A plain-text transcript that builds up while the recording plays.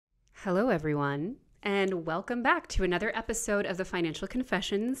Hello, everyone, and welcome back to another episode of the Financial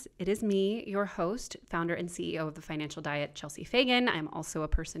Confessions. It is me, your host, founder and CEO of The Financial Diet, Chelsea Fagan. I'm also a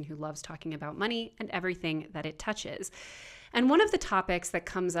person who loves talking about money and everything that it touches. And one of the topics that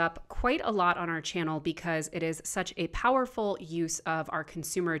comes up quite a lot on our channel because it is such a powerful use of our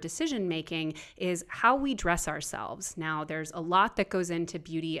consumer decision making is how we dress ourselves. Now, there's a lot that goes into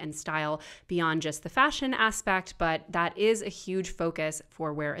beauty and style beyond just the fashion aspect, but that is a huge focus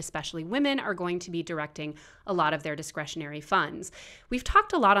for where especially women are going to be directing a lot of their discretionary funds. We've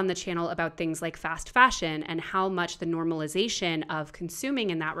talked a lot on the channel about things like fast fashion and how much the normalization of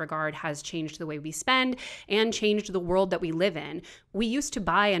consuming in that regard has changed the way we spend and changed the world that we live in. We used to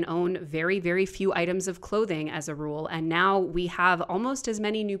buy and own very, very few items of clothing as a rule, and now we have almost as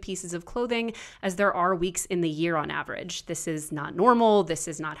many new pieces of clothing as there are weeks in the year on average. This is not normal. This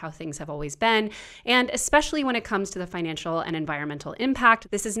is not how things have always been. And especially when it comes to the financial and environmental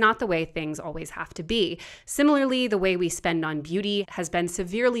impact, this is not the way things always have to be. Similarly, the way we spend on beauty has been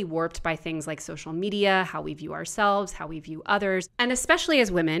severely warped by things like social media, how we view ourselves, how we view others. And especially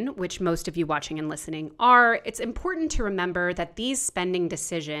as women, which most of you watching and listening are, it's important to remember that these spending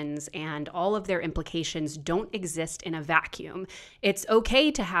decisions and all of their implications don't exist in a vacuum. It's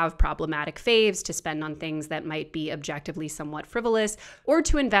okay to have problematic faves, to spend on things that might be objectively somewhat frivolous, or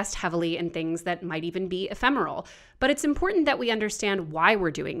to invest heavily in things that might even be ephemeral. But it's important that we understand why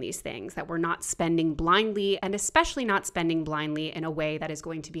we're doing these things, that we're not spending blindly, and especially not spending blindly in a way that is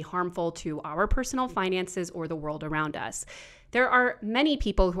going to be harmful to our personal finances or the world around us. There are many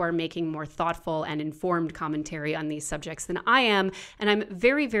people who are making more thoughtful and informed commentary on these subjects than I am, and I'm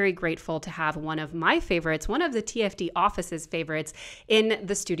very, very grateful to have one of my favorites, one of the TFD office's favorites, in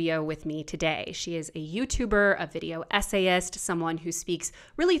the studio with me today. She is a YouTuber, a video essayist, someone who speaks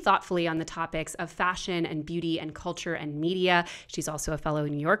really thoughtfully on the topics of fashion and beauty and culture and media. She's also a fellow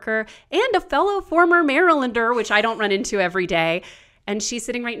New Yorker and a fellow former Marylander, which I don't run into every day. And she's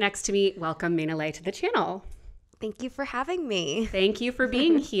sitting right next to me. Welcome, Mainalei, to the channel. Thank you for having me. Thank you for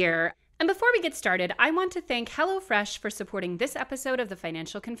being here. And before we get started, I want to thank HelloFresh for supporting this episode of The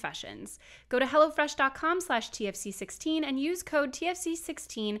Financial Confessions. Go to HelloFresh.com/TFC16 and use code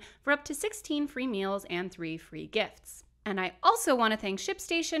TFC16 for up to 16 free meals and 3 free gifts. And I also want to thank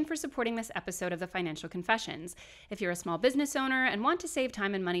ShipStation for supporting this episode of The Financial Confessions. If you're a small business owner and want to save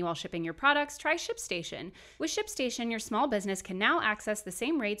time and money while shipping your products, try ShipStation. With ShipStation, your small business can now access the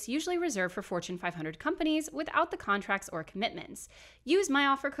same rates usually reserved for Fortune 500 companies without the contracts or commitments. Use my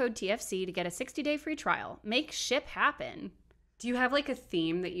offer code TFC to get a 60-day free trial. Make ship happen. Do you have like a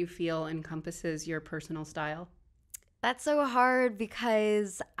theme that you feel encompasses your personal style? That's so hard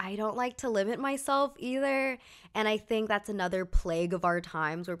because I don't like to limit myself either. And I think that's another plague of our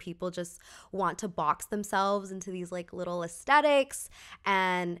times where people just want to box themselves into these like little aesthetics.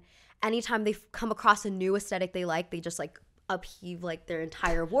 And anytime they come across a new aesthetic they like, they just like upheave like their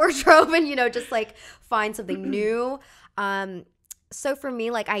entire wardrobe and, just like find something new. So for me,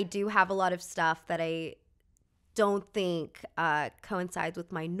 like I do have a lot of stuff that I don't think coincides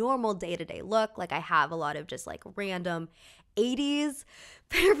with my normal day-to-day look. Like I have a lot of just like random 80s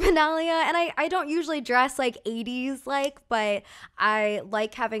paraphernalia, and I don't usually dress like 80s like, but I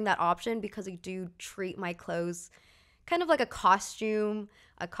like having that option because I do treat my clothes kind of like a costume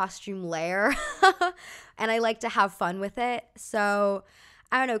layer and I like to have fun with it. So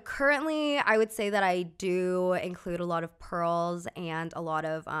I don't know, currently I would say that I do include a lot of pearls and a lot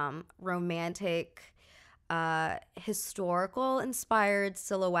of romantic historical inspired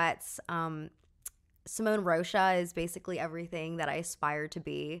silhouettes. Simone Rocha is basically everything that I aspire to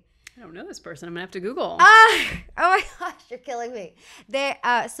be. I don't know this person. I'm gonna have to Google. Oh my gosh, you're killing me.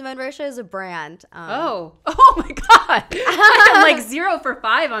 Simone Rocha is a brand. Oh my God. I'm like 0 for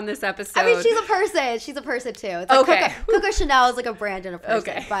 5 on this episode. I mean, she's a person. She's a person too. It's like okay. Coco Chanel is like a brand and a person.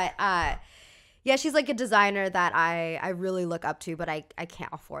 Okay. But yeah, she's like a designer that I really look up to, but I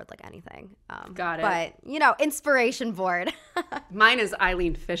can't afford like anything. Got it. But, inspiration board. Mine is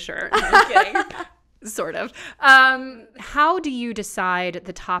Eileen Fisher. No, I'm kidding. Sort of. How do you decide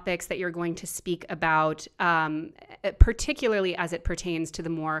the topics that you're going to speak about, particularly as it pertains to the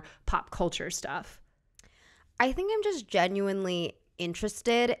more pop culture stuff? I think I'm just genuinely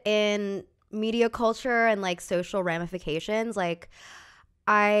interested in media culture and like social ramifications. Like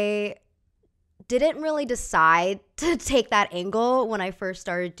I didn't really decide to take that angle when I first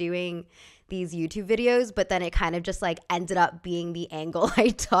started doing these YouTube videos, but then it kind of just like ended up being the angle I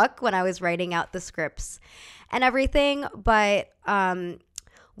took when I was writing out the scripts and everything. But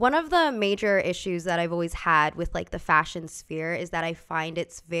one of the major issues that I've always had with like the fashion sphere is that I find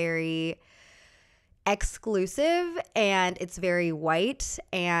it's very exclusive and it's very white,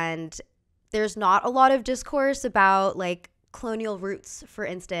 and there's not a lot of discourse about like colonial roots, for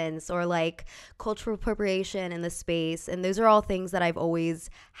instance, or like cultural appropriation in the space. And those are all things that I've always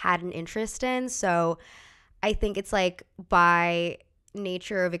had an interest in. So I think it's like by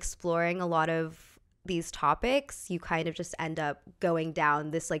nature of exploring a lot of these topics, you kind of just end up going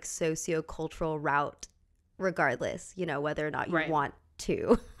down this like socio-cultural route regardless, you know, whether or not you want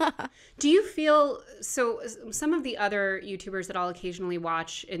to. Do you feel so? Some of the other YouTubers that I'll occasionally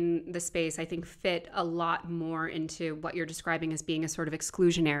watch in the space, I think, fit a lot more into what you're describing as being a sort of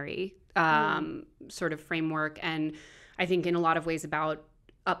exclusionary sort of framework, and I think in a lot of ways about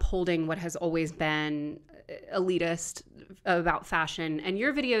upholding what has always been elitist about fashion. And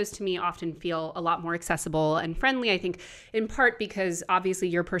your videos to me often feel a lot more accessible and friendly, I think, in part because obviously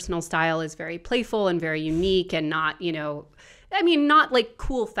your personal style is very playful and very unique and not, you know, I mean, not like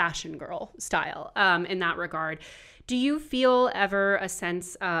cool fashion girl style in that regard. Do you feel ever a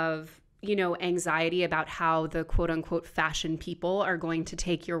sense of, you know, anxiety about how the quote unquote fashion people are going to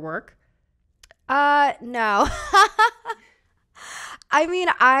take your work? No. I mean,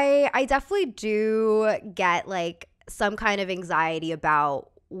 I definitely do get like some kind of anxiety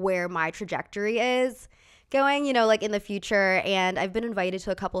about where my trajectory is going, you know, like in the future. And I've been invited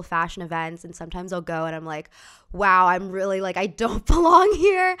to a couple of fashion events, and sometimes I'll go and I'm like, wow, I'm really like, I don't belong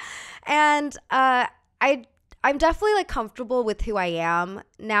here. And I'm definitely like comfortable with who I am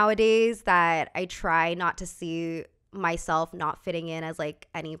nowadays, that I try not to see myself not fitting in as like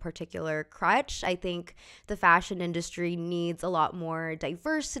any particular crutch. I think the fashion industry needs a lot more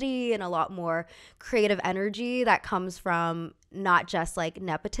diversity and a lot more creative energy that comes from not just like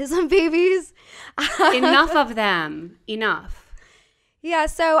nepotism babies. Enough of them. Enough. Yeah,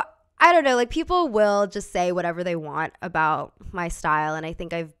 so I don't know, like people will just say whatever they want about my style, and I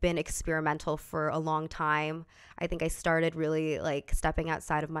think I've been experimental for a long time. I think I started really like stepping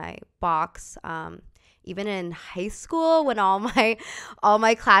outside of my box. Even in high school, when all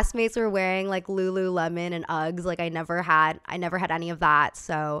my classmates were wearing like Lululemon and Uggs, like I never had any of that.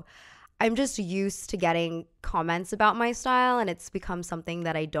 So I'm just used to getting comments about my style, and it's become something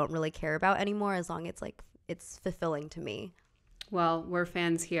that I don't really care about anymore, as long as it's like it's fulfilling to me. Well, we're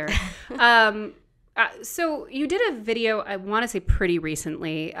fans here. So you did a video, I want to say pretty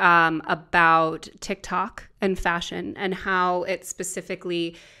recently, about TikTok and fashion and how it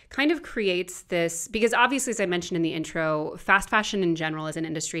specifically kind of creates this, because obviously, as I mentioned in the intro, fast fashion in general as an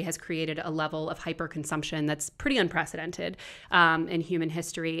industry has created a level of hyperconsumption that's pretty unprecedented in human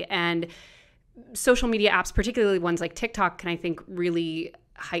history. And social media apps, particularly ones like TikTok, can, I think, really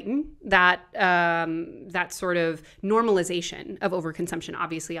heighten that that sort of normalization of overconsumption.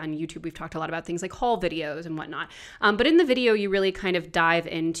 Obviously on YouTube, we've talked a lot about things like haul videos and whatnot. But in the video, you really kind of dive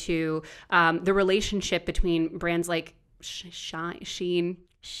into the relationship between brands like Shein.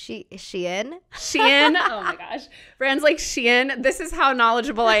 Shein? Oh my gosh. Brands like Shein. This is how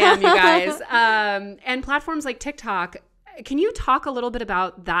knowledgeable I am, you guys. And platforms like TikTok. Can you talk a little bit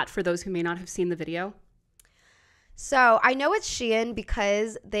about that for those who may not have seen the video? So I know it's Shein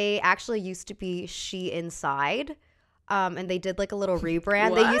because they actually used to be She Inside, and they did like a little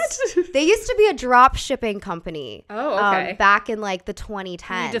rebrand. They used to be a drop shipping company. Oh, okay. Back in like the 2010s.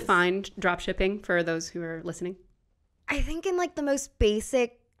 Can you define drop shipping for those who are listening? I think in like the most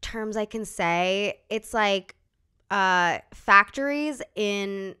basic terms I can say, it's like factories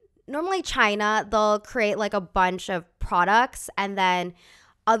in normally China, they'll create like a bunch of products, and then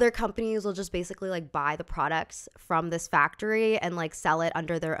other companies will just basically like buy the products from this factory and like sell it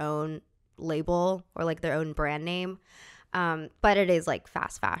under their own label or like their own brand name. But it is like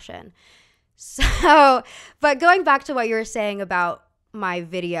fast fashion. So, but going back to what you were saying about my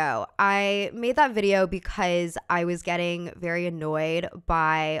video, I made that video because I was getting very annoyed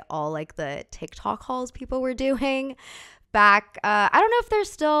by all like the TikTok hauls people were doing back. I don't know if they're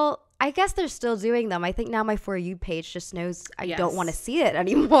still, I guess they're still doing them. I think now my For You page just knows I don't want to see it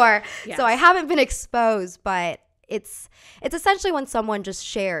anymore. Yes. So I haven't been exposed, but it's essentially when someone just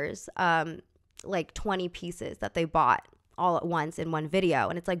shares like 20 pieces that they bought all at once in one video,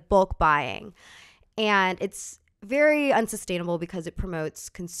 and it's like bulk buying. And it's very unsustainable because it promotes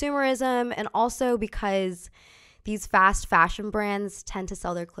consumerism, and also because these fast fashion brands tend to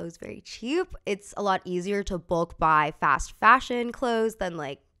sell their clothes very cheap. It's a lot easier to bulk buy fast fashion clothes than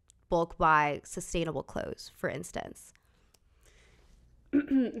like bulk buy sustainable clothes, for instance.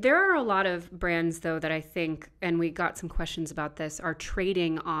 There are a lot of brands, though, that I think, and we got some questions about this, are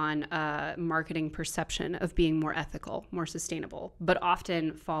trading on a marketing perception of being more ethical, more sustainable, but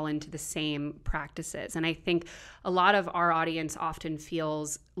often fall into the same practices. And I think a lot of our audience often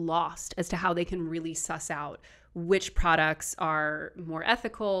feels lost as to how they can really suss out which products are more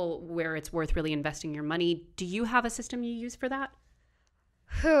ethical, where it's worth really investing your money. Do you have a system you use for that?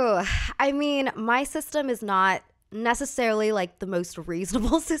 I mean, my system is not necessarily like the most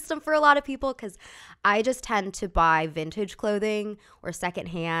reasonable system for a lot of people, because I just tend to buy vintage clothing or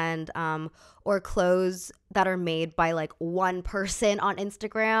secondhand, or clothes that are made by like one person on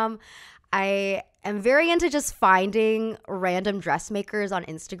Instagram. I am very into just finding random dressmakers on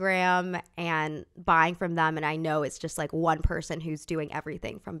Instagram and buying from them, and I know it's just like one person who's doing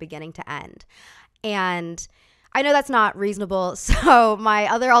everything from beginning to end. And I know that's not reasonable. So my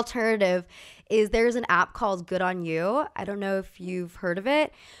other alternative is there's an app called Good On You. I don't know if you've heard of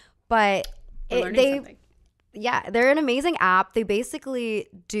it, but Something. yeah, they're an amazing app. They basically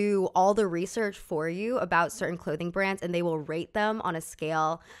do all the research for you about certain clothing brands, and they will rate them on a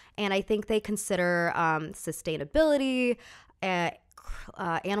scale. And I think they consider sustainability,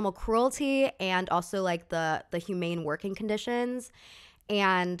 animal cruelty, and also like the humane working conditions.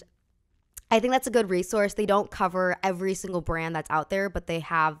 And I think that's a good resource. They don't cover every single brand that's out there, but they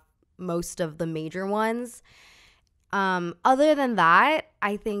have most of the major ones. Other than that,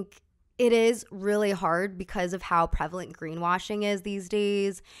 I think it is really hard because of how prevalent greenwashing is these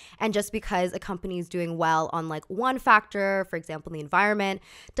days. And just because a company is doing well on like one factor, for example, the environment,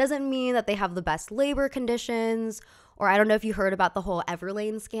 doesn't mean that they have the best labor conditions. Or I don't know if you heard about the whole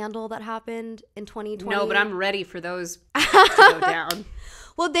Everlane scandal that happened in 2020. No, but I'm ready for those to go down.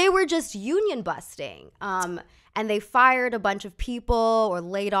 Well, they were just union busting, and they fired a bunch of people or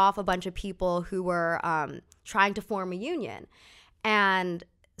laid off a bunch of people who were trying to form a union. And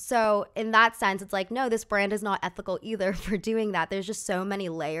so in that sense, it's like, no, this brand is not ethical either for doing that. There's just so many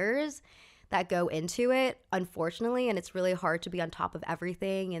layers that go into it, unfortunately, and it's really hard to be on top of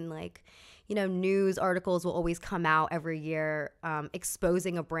everything. And like, you know, news articles will always come out every year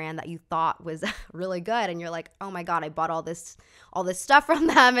exposing a brand that you thought was really good, and you're like, oh my god, I bought all this stuff from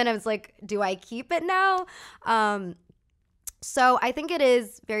them, and I was like, do I keep it now? So I think it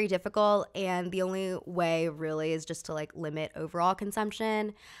is very difficult, and the only way really is just to like limit overall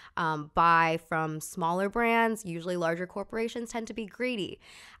consumption, buy from smaller brands. Usually larger corporations tend to be greedy.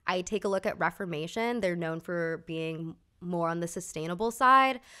 I take a look at Reformation. They're known for being more on the sustainable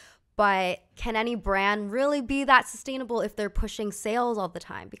side. But can any brand really be that sustainable if they're pushing sales all the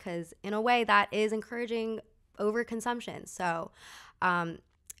time? Because in a way that is encouraging overconsumption. So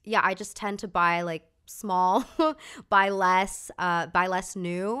yeah, I just tend to buy like small, buy less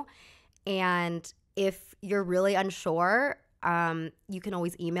new. And if you're really unsure, you can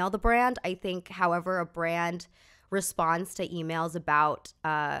always email the brand. I think, however, a brand responds to emails about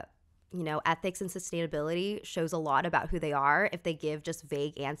ethics and sustainability shows a lot about who they are. If they give just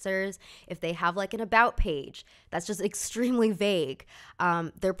vague answers, if they have like an about page that's just extremely vague,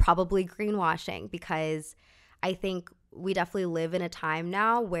 they're probably greenwashing, because I think we definitely live in a time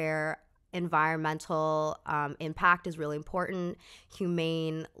now where environmental impact is really important.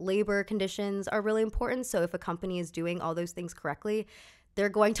 Humane labor conditions are really important. So if a company is doing all those things correctly, they're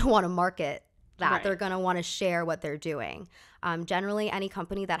going to want to market that. Right. They're going to want to share what they're doing. Generally, any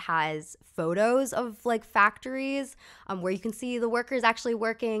company that has photos of like factories where you can see the workers actually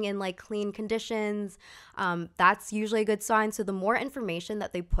working in like clean conditions, that's usually a good sign. So the more information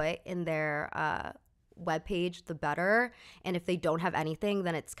that they put in their webpage, the better. And if they don't have anything,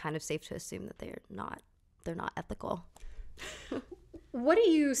 then it's kind of safe to assume that they're not ethical. What do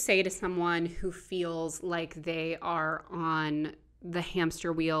you say to someone who feels like they are on the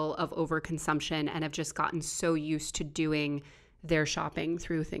hamster wheel of overconsumption and have just gotten so used to doing their shopping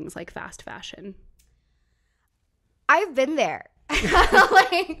through things like fast fashion? I've been there.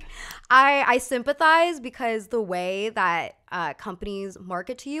 Like, I sympathize, because the way that companies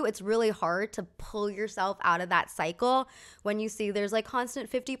market to you, it's really hard to pull yourself out of that cycle when you see there's like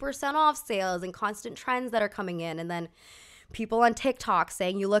constant 50% off sales and constant trends that are coming in, and then people on TikTok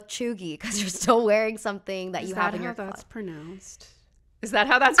saying you look chuggy because you're still wearing something that you have in your closet. That's pronounced? Is that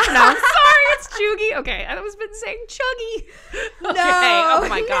how that's pronounced? Sorry, it's chuggy. Okay, I was been saying chuggy. Okay. No, oh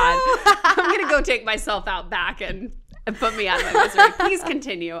my god, I'm gonna go take myself out back and put me out of my misery. Please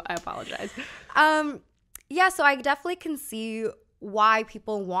continue. I apologize. Yeah, so I definitely can see why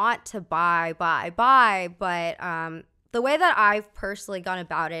people want to buy, but the way that I've personally gone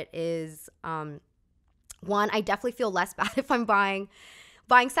about it is, one, I definitely feel less bad if I'm buying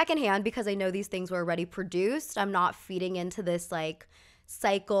secondhand, because I know these things were already produced. I'm not feeding into this like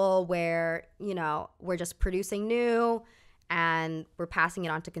cycle where, we're just producing new and we're passing it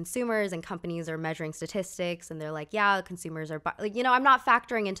on to consumers, and companies are measuring statistics and they're like, yeah, consumers are I'm not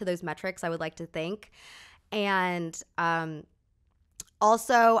factoring into those metrics, I would like to think. And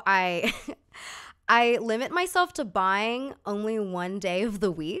also I I limit myself to buying only one day of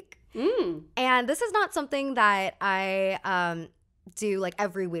the week. And this is not something that I do like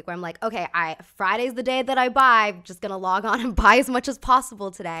every week, where I'm like, okay, Friday's the day that I buy. I'm just gonna log on and buy as much as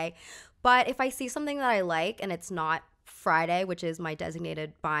possible today. But if I see something that I like and it's not Friday, which is my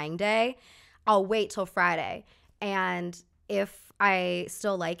designated buying day, I'll wait till Friday. And if I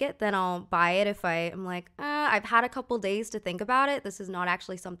still like it, then I'll buy it. If I'm like, I've had a couple days to think about it, this is not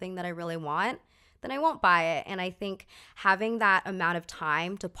actually something that I really want, then I won't buy it. And I think having that amount of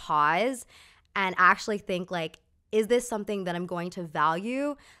time to pause and actually think like, is this something that I'm going to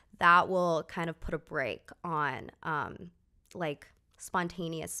value, that will kind of put a break on like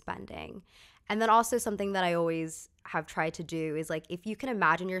spontaneous spending. And then also something that I always have tried to do is like, if you can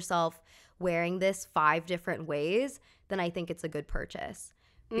imagine yourself wearing this 5 different ways, then I think it's a good purchase.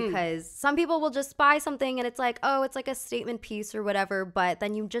 Because some people will just buy something and it's like, oh, it's like a statement piece or whatever, but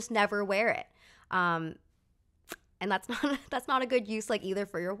then you just never wear it. And that's not a good use, like either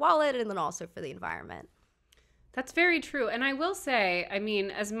for your wallet and then also for the environment. That's very true. And I will say, I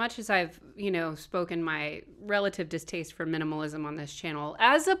mean, as much as I've, spoken my relative distaste for minimalism on this channel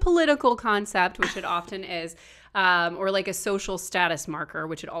as a political concept, which it often is, or like a social status marker,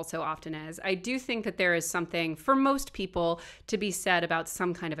 which it also often is, I do think that there is something for most people to be said about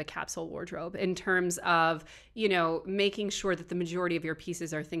some kind of a capsule wardrobe in terms of, making sure that the majority of your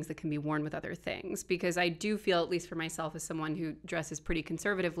pieces are things that can be worn with other things. Because I do feel, at least for myself as someone who dresses pretty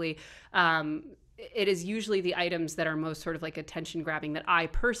conservatively, it is usually the items that are most sort of like attention grabbing that I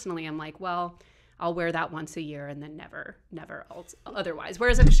personally am like, well, I'll wear that once a year and then never otherwise.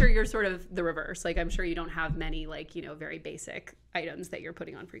 Whereas I'm sure you're sort of the reverse. Like I'm sure you don't have many like, very basic items that you're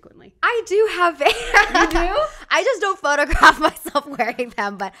putting on frequently. I do have You do? I just don't photograph myself wearing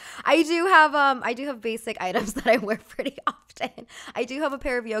them, but I do have basic items that I wear pretty often. I do have a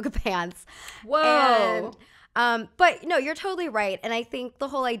pair of yoga pants. Whoa. But no, you're totally right. And I think the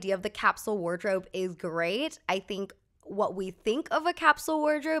whole idea of the capsule wardrobe is great. I think what we think of a capsule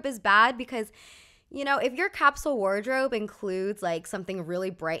wardrobe is bad because, if your capsule wardrobe includes like something really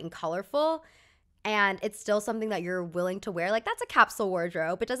bright and colorful and it's still something that you're willing to wear, like that's a capsule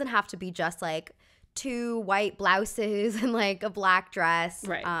wardrobe. It doesn't have to be just like 2 white blouses and like a black dress.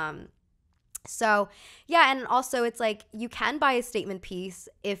 Right. So, yeah, and also it's like you can buy a statement piece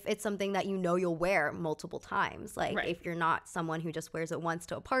if it's something that you'll wear multiple times. Like Right. if you're not someone who just wears it once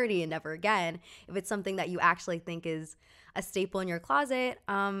to a party and never again, if it's something that you actually think is a staple in your closet,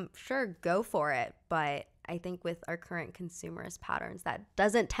 sure, go for it. But I think with our current consumerist patterns, that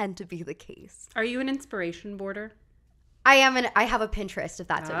doesn't tend to be the case. Are you an inspiration boarder? I have a Pinterest, if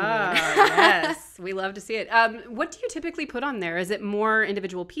that's what you mean. Yes, we love to see it. What do you typically put on there? Is it more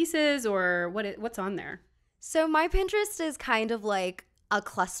individual pieces or what's on there? So my Pinterest is kind of like a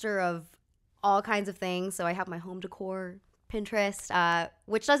cluster of all kinds of things. So I have my home decor Pinterest,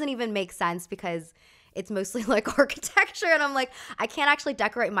 which doesn't even make sense because it's mostly like architecture. And I'm like, I can't actually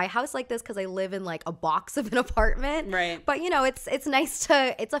decorate my house like this because I live in like a box of an apartment. Right. But it's nice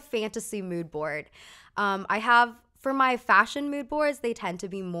it's a fantasy mood board. I have, for my fashion mood boards, they tend to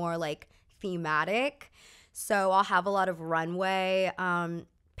be more like thematic. So I'll have a lot of runway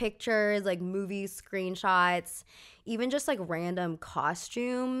pictures, like movie screenshots, even just like random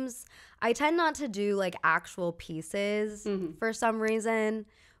costumes. I tend not to do like actual pieces for some reason,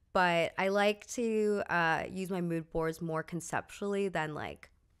 but I like to use my mood boards more conceptually than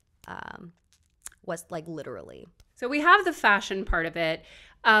like what's like literally. So we have the fashion part of it.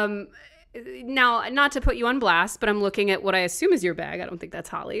 Now, not to put you on blast, but I'm looking at what I assume is your bag. I don't think that's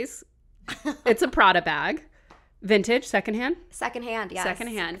Holly's. It's a Prada bag. Vintage, secondhand? Secondhand, yes.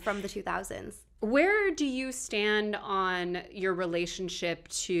 Secondhand. From the 2000s. Where do you stand on your relationship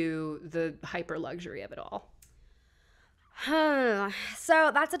to the hyper luxury of it all?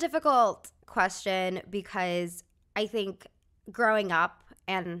 So that's a difficult question because I think growing up,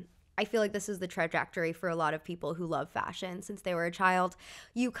 and I feel like this is the trajectory for a lot of people who love fashion since they were a child,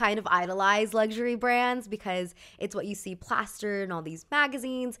 you kind of idolize luxury brands because it's what you see plastered in all these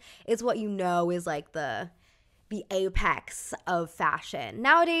magazines. It's what is like the apex of fashion.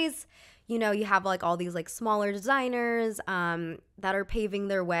 Nowadays, you have like all these like smaller designers that are paving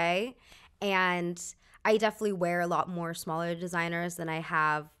their way, and I definitely wear a lot more smaller designers than I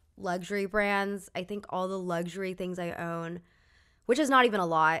have luxury brands. I think all the luxury things I own, which is not even a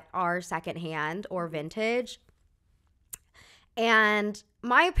lot, are secondhand or vintage. And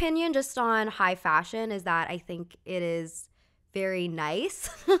my opinion just on high fashion is that I think it is very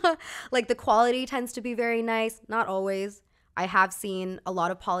nice. Like the quality tends to be very nice. Not always. I have seen a lot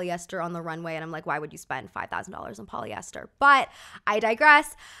of polyester on the runway and I'm like, why would you spend $5,000 on polyester? But I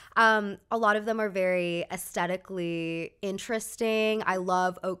digress. A lot of them are very aesthetically interesting. I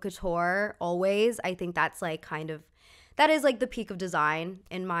love haute couture always. I think that's like that is like the peak of design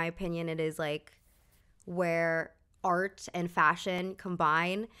in my opinion. It is like where art and fashion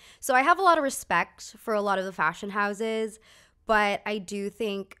combine. So I have a lot of respect for a lot of the fashion houses, but I do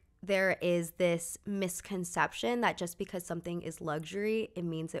think there is this misconception that just because something is luxury, it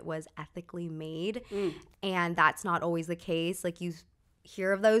means it was ethically made. And that's not always the case. Like you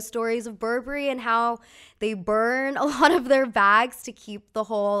hear of those stories of Burberry and how they burn a lot of their bags to keep the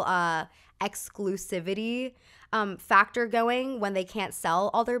whole exclusivity factor going when they can't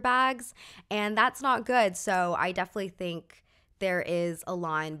sell all their bags. And that's not good. So I definitely think there is a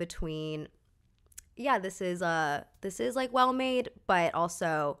line between, yeah, this is like well made, but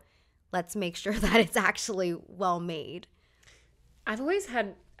also let's make sure that it's actually well made. I've always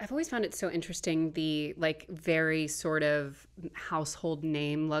found it so interesting, the like very sort of household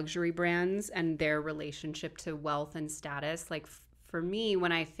name luxury brands and their relationship to wealth and status. Like for me,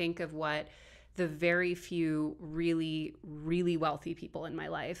 when I think of what the very few really, really wealthy people in my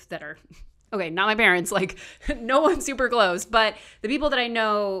life that are, okay, not my parents, like no one super close, but the people that I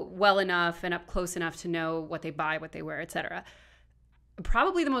know well enough and up close enough to know what they buy, what they wear, etc.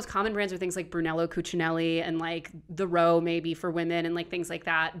 Probably the most common brands are things like Brunello Cucinelli and like The Row maybe for women and like things like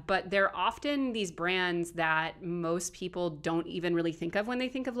that. But they're often these brands that most people don't even really think of when they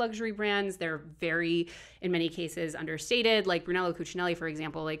think of luxury brands. They're very, in many cases, understated. Like Brunello Cucinelli, for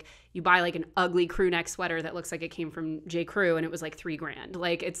example, like you buy like an ugly crew neck sweater that looks like it came from J. Crew and it was like $3,000.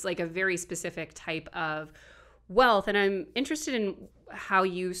 Like it's like a very specific type of wealth. And I'm interested in how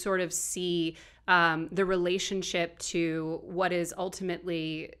you sort of see the relationship to what is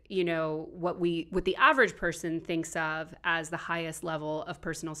ultimately, you know, what the average person thinks of as the highest level of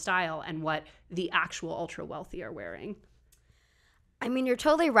personal style and what the actual ultra wealthy are wearing. I mean, you're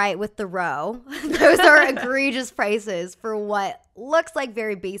totally right with The Row. Those are egregious prices for what looks like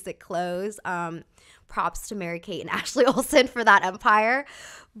very basic clothes. Props to Mary-Kate and Ashley Olsen for that empire.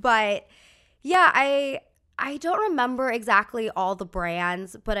 But yeah, I don't remember exactly all the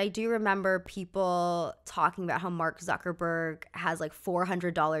brands, but I do remember people talking about how Mark Zuckerberg has like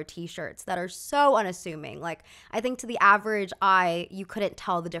 $400 t-shirts that are so unassuming. Like I think to the average eye, you couldn't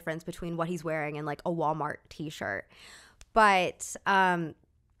tell the difference between what he's wearing and like a Walmart t-shirt. But I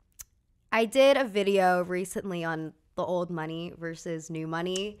did a video recently on the old money versus new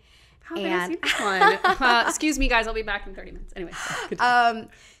money. How did I see this one? Excuse me, guys. I'll be back in 30 minutes. Anyway.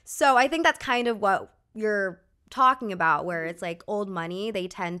 So I think that's kind of what you're talking about, where it's like old money, they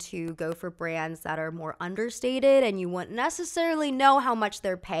tend to go for brands that are more understated and you wouldn't necessarily know how much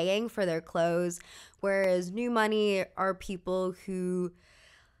they're paying for their clothes, whereas new money are people who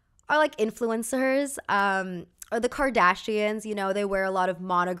are like influencers, or the Kardashians, you know, they wear a lot of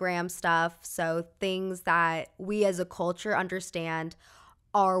monogram stuff, so things that we as a culture understand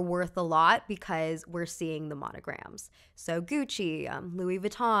are worth a lot because we're seeing the monograms. So Gucci, Louis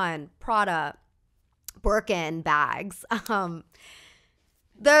Vuitton, Prada, Birkin bags. Those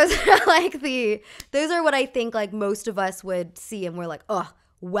are like those are what I think like most of us would see and we're like, oh,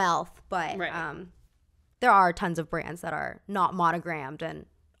 wealth. But right. There are tons of brands that are not monogrammed and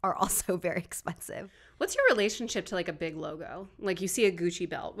are also very expensive. What's your relationship to like a big logo? Like you see a Gucci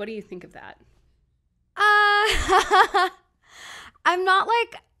belt. What do you think of that? I'm not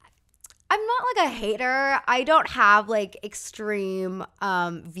like a hater. I don't have like extreme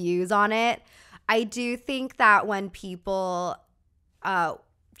views on it. I do think that when people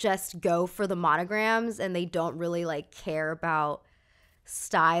just go for the monograms and they don't really like care about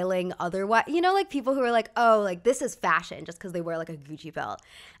styling otherwise, you know, like people who are like, oh, like this is fashion just because they wear like a Gucci belt.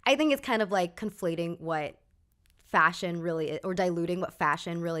 I think it's kind of like conflating what fashion really is or diluting what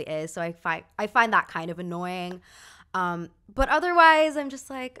fashion really is. So I find that kind of annoying. But otherwise, I'm just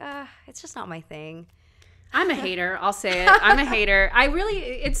like, it's just not my thing. I'm a hater. I'll say it. I'm a hater.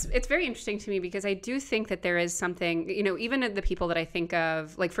 It's very interesting to me because I do think that there is something, you know, even the people that I think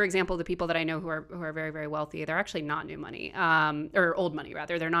of, like, for example, the people that I know who are very, very wealthy, they're actually not new money, or old money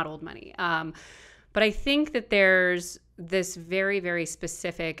rather. They're not old money. But I think that there's this very, very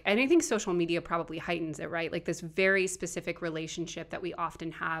specific, and I think social media probably heightens it, right? Like this very specific relationship that we often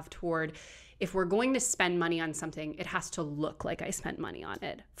have toward if we're going to spend money on something, it has to look like I spent money on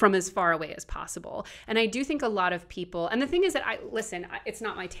it from as far away as possible. And I do think a lot of people, and the thing is that it's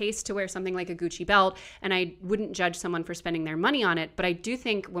not my taste to wear something like a Gucci belt, and I wouldn't judge someone for spending their money on it. But I do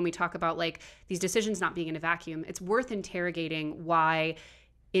think when we talk about like these decisions not being in a vacuum, it's worth interrogating why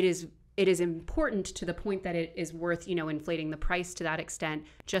it is important to the point that it is worth, inflating the price to that extent,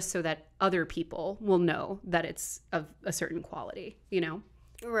 just so that other people will know that it's of a certain quality,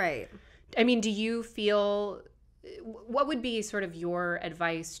 Right. I mean, do you feel, what would be sort of your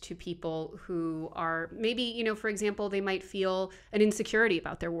advice to people who are maybe, for example, they might feel an insecurity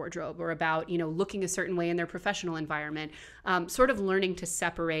about their wardrobe or about, looking a certain way in their professional environment, sort of learning to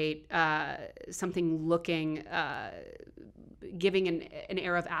separate something looking, giving an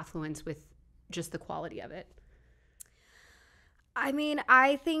air of affluence with just the quality of it? I mean,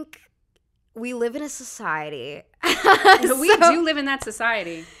 I think we live in a society. We do live in that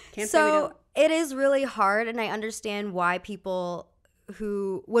society. Can't say we don't. It is really hard, and I understand why people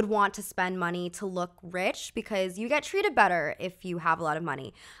who would want to spend money to look rich, because you get treated better if you have a lot of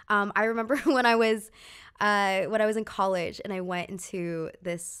money. I remember when I was in college and I went into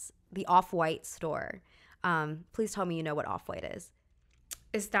the Off-White store. Please tell me you know what Off-White is.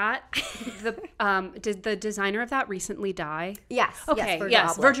 Is that did the designer of that recently die? Yes. Okay.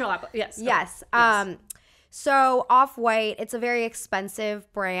 Yes. Virgil Abloh. Yes. Yes. Yes. So Off-White, it's a very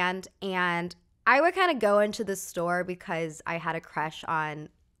expensive brand, and I would kind of go into the store because I had a crush on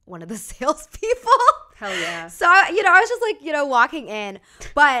one of the salespeople. Hell yeah. So, I was just like, walking in,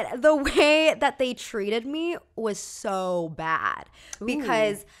 but the way that they treated me was so bad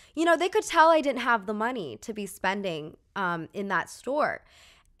because, they could tell I didn't have the money to be spending in that store.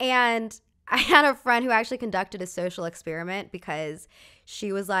 And I had a friend who actually conducted a social experiment because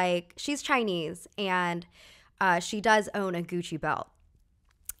she was like, she's Chinese and she does own a Gucci belt.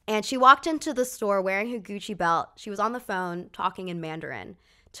 And she walked into the store wearing her Gucci belt. She was on the phone talking in Mandarin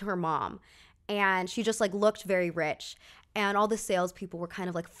to her mom. And she just like looked very rich. And all the salespeople were kind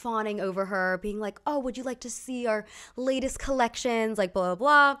of like fawning over her, being like, oh, would you like to see our latest collections? Like blah,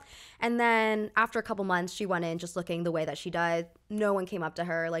 blah, blah. And then after a couple months, she went in just looking the way that she does. No one came up to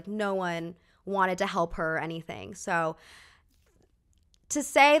her. Like no one wanted to help her or anything. So to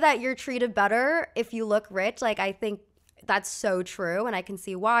say that you're treated better if you look rich, like I think that's so true. And I can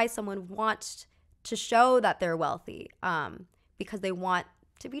see why someone wants to show that they're wealthy because they want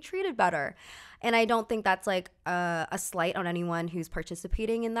to be treated better. And I don't think that's like a slight on anyone who's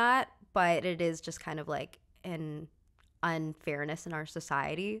participating in that, but it is just kind of like an unfairness in our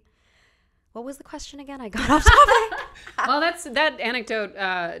society. What was the question again? I got off topic. Well, that anecdote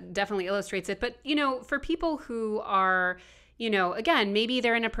definitely illustrates it. But, for people who are, again, maybe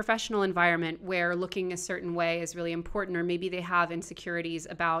they're in a professional environment where looking a certain way is really important, or maybe they have insecurities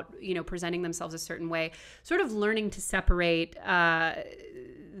about, presenting themselves a certain way, sort of learning to separate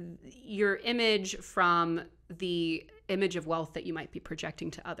your image from the image of wealth that you might be projecting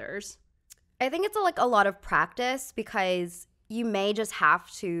to others. I think it's a lot of practice because you may just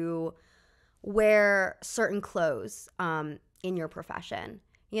have to wear certain clothes in your profession.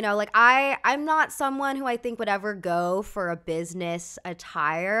 I'm not someone who I think would ever go for a business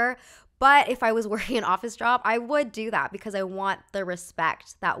attire, but if I was working an office job, I would do that because I want the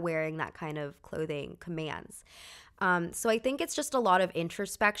respect that wearing that kind of clothing commands. So I think it's just a lot of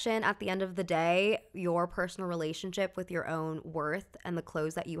introspection at the end of the day, your personal relationship with your own worth and the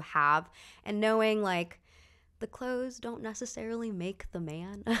clothes that you have, and knowing like the clothes don't necessarily make the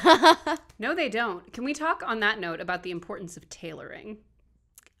man. No, they don't. Can we talk on that note about the importance of tailoring?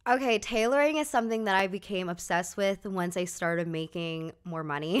 Okay, tailoring is something that I became obsessed with once I started making more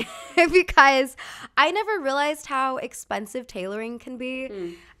money because I never realized how expensive tailoring can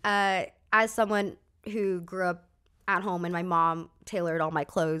be. As someone who grew up at home and my mom tailored all my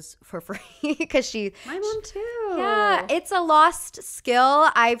clothes for free because my mom too. Yeah, it's a lost skill.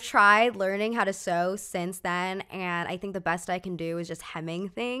 I've tried learning how to sew since then, and I think the best I can do is just hemming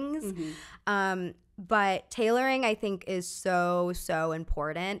things. But tailoring, I think, is so, so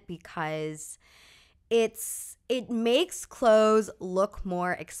important because it makes clothes look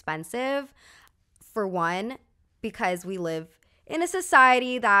more expensive, for one, because we live in a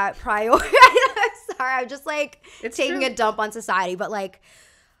society that prioritizes. Sorry, I'm just like taking a dump on society, but like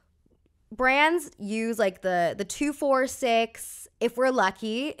brands use like the 246 if we're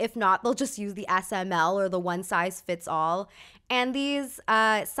lucky. If not, they'll just use the SML or the one size fits all. And these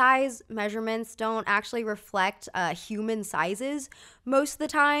size measurements don't actually reflect human sizes most of the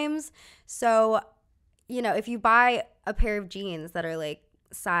times. So, if you buy a pair of jeans that are like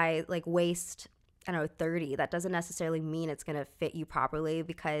size, like waist I don't know, 30, that doesn't necessarily mean it's going to fit you properly,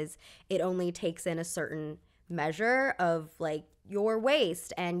 because it only takes in a certain measure of like your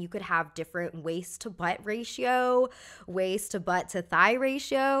waist, and you could have different waist to butt ratio, waist to butt to thigh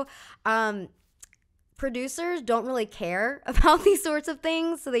ratio. Producers don't really care about these sorts of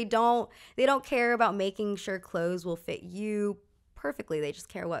things, so they don't care about making sure clothes will fit you perfectly. They just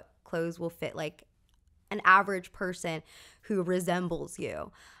care what clothes will fit like an average person who resembles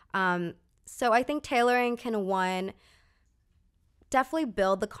you. So I think tailoring can, one, definitely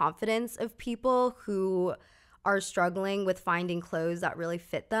build the confidence of people who are struggling with finding clothes that really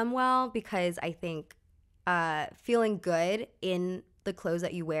fit them well, because I think feeling good in the clothes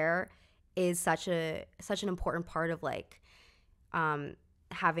that you wear is such an important part of like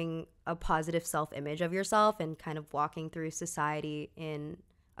having a positive self-image of yourself and kind of walking through society in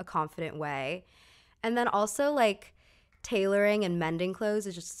a confident way. And then also like tailoring and mending clothes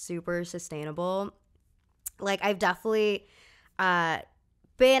is just super sustainable. Like I've definitely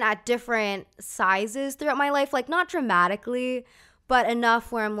been at different sizes throughout my life, like not dramatically, but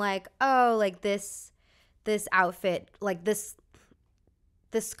enough where I'm like, oh, like this outfit, like this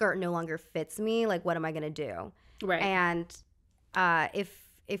skirt no longer fits me. Like, what am I gonna do? Right. And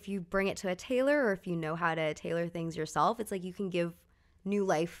if you bring it to a tailor, or if you know how to tailor things yourself, it's like you can give new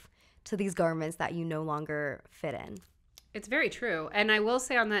life to these garments that you no longer fit in. It's very true. And I will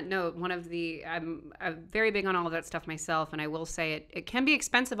say on that note, I'm very big on all of that stuff myself. And I will say it can be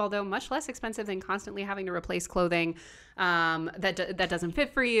expensive, although much less expensive than constantly having to replace clothing that doesn't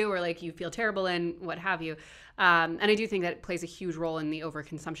fit for you, or like you feel terrible in, what have you. And I do think that it plays a huge role in the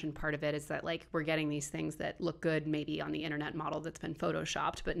overconsumption part of it, is that like we're getting these things that look good maybe on the internet model that's been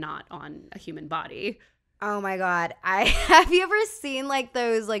photoshopped, but not on a human body. Oh my God. Have you ever seen like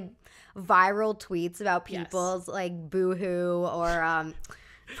those like viral tweets about people's like Boohoo or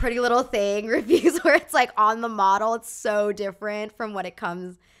Pretty Little Thing reviews where it's like on the model, it's so different from what it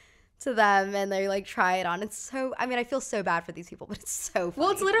comes to them, and they like try it on. It's so, I mean, I feel so bad for these people, but it's so funny.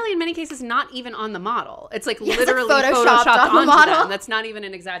 Well, it's literally in many cases not even on the model. It's like it's literally like photoshopped onto on the model. them. That's not even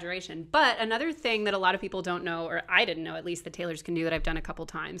an exaggeration. But another thing that a lot of people don't know, or I didn't know, at least the tailors can do, that I've done a couple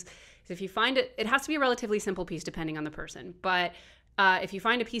times, is if you find it has to be a relatively simple piece depending on the person. But if you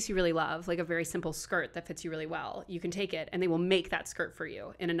find a piece you really love, like a very simple skirt that fits you really well, you can take it and they will make that skirt for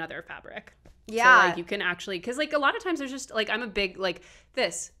you in another fabric. Yeah. So like you can actually, because like a lot of times there's just like, I'm a big like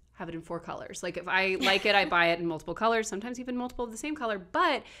this. Have it in 4 colors. Like if I like it, I buy it in multiple colors, sometimes even multiple of the same color.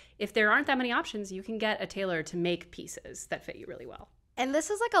 But if there aren't that many options, you can get a tailor to make pieces that fit you really well. And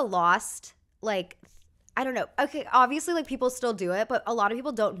this is like a lost, like, I don't know. Okay, obviously like people still do it, but a lot of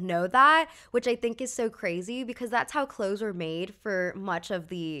people don't know that, which I think is so crazy, because that's how clothes were made for much of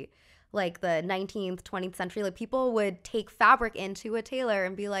the like the 19th, 20th century. Like people would take fabric into a tailor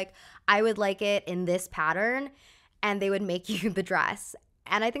and be like, I would like it in this pattern, and they would make you the dress.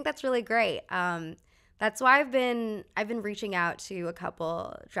 And I think that's really great. That's why I've been reaching out to a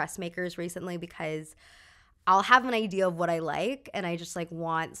couple dressmakers recently, because I'll have an idea of what I like, and I just like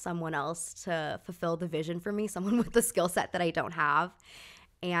want someone else to fulfill the vision for me, someone with the skill set that I don't have.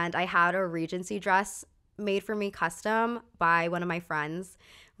 And I had a Regency dress made for me custom by one of my friends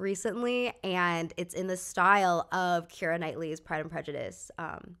recently, and it's in the style of Keira Knightley's Pride and Prejudice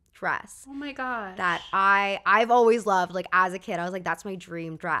dress. Oh my gosh. That I've always loved. Like as a kid, I was like, that's my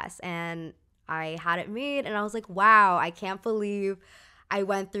dream dress. And I had it made, and I was like, wow, I can't believe I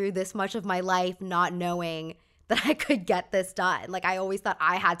went through this much of my life not knowing that I could get this done. Like I always thought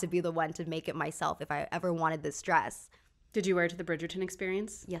I had to be the one to make it myself if I ever wanted this dress. Did you wear it to the Bridgerton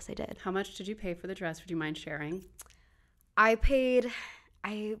experience? Yes, I did. How much did you pay for the dress? Would you mind sharing? I paid,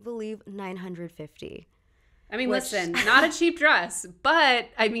 I believe, $950. I mean, listen, not a cheap dress, but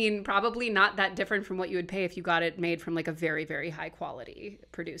I mean, probably not that different from what you would pay if you got it made from like a very, very high quality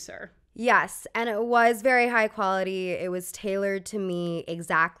producer. Yes, and it was very high quality. It was tailored to me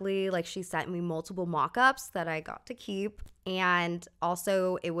exactly. Like she sent me multiple mock-ups that I got to keep. And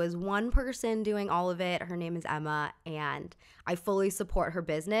also it was one person doing all of it. Her name is Emma, and I fully support her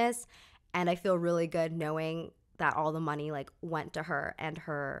business. And I feel really good knowing that all the money like went to her and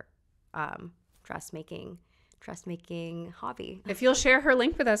her dressmaking hobby. If you'll share her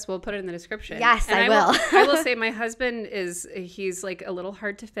link with us, we'll put it in the description. Yes, and I will. I will say my husband he's like a little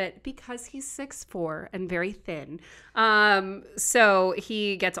hard to fit because he's 6'4" and very thin. So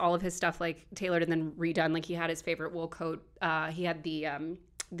he gets all of his stuff like tailored and then redone. Like he had his favorite wool coat. He had the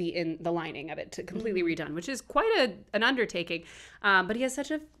lining of it to completely redone, which is quite an undertaking. But he has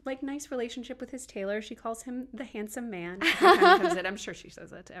such a like nice relationship with his tailor. She calls him the handsome man. I'm sure she says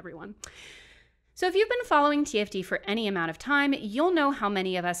that to everyone. So if you've been following TFD for any amount of time, you'll know how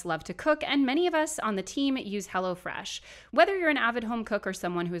many of us love to cook, and many of us on the team use HelloFresh. Whether you're an avid home cook or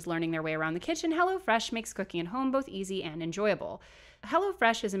someone who is learning their way around the kitchen, HelloFresh makes cooking at home both easy and enjoyable.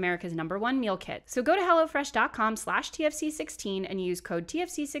 HelloFresh is America's #1 meal kit. So go to HelloFresh.com/TFC16 and use code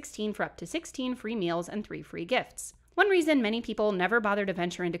TFC16 for up to 16 free meals and 3 free gifts. One reason many people never bother to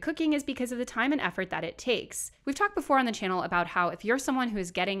venture into cooking is because of the time and effort that it takes. We've talked before on the channel about how if you're someone who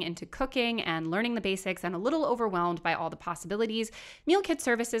is getting into cooking and learning the basics and a little overwhelmed by all the possibilities, meal kit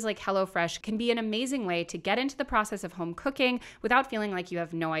services like HelloFresh can be an amazing way to get into the process of home cooking without feeling like you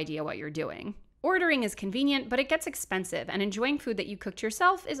have no idea what you're doing. Ordering is convenient, but it gets expensive, and enjoying food that you cooked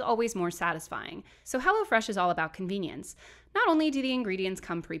yourself is always more satisfying. So HelloFresh is all about convenience. Not only do the ingredients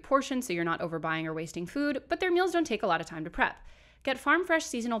come pre-portioned so you're not overbuying or wasting food, but their meals don't take a lot of time to prep. Get farm-fresh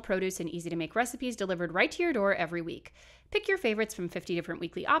seasonal produce and easy-to-make recipes delivered right to your door every week. Pick your favorites from 50 different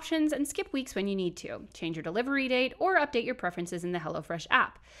weekly options and skip weeks when you need to. Change your delivery date or update your preferences in the HelloFresh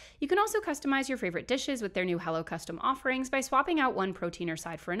app. You can also customize your favorite dishes with their new Hello Custom offerings by swapping out one protein or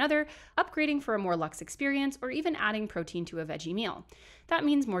side for another, upgrading for a more luxe experience, or even adding protein to a veggie meal. That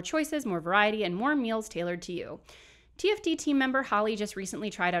means more choices, more variety, and more meals tailored to you. TFD team member Holly just recently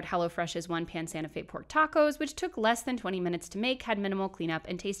tried out HelloFresh's one-pan Santa Fe pork tacos, which took less than 20 minutes to make, had minimal cleanup,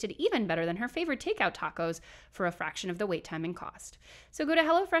 and tasted even better than her favorite takeout tacos for a fraction of the wait time and cost. So go to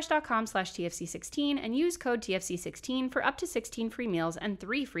HelloFresh.com/TFC16 and use code TFC16 for up to 16 free meals and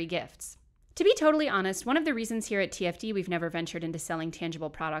 3 free gifts. To be totally honest, one of the reasons here at TFD we've never ventured into selling tangible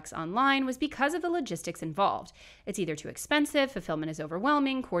products online was because of the logistics involved. It's either too expensive, fulfillment is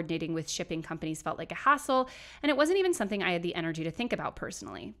overwhelming, coordinating with shipping companies felt like a hassle, and it wasn't even something I had the energy to think about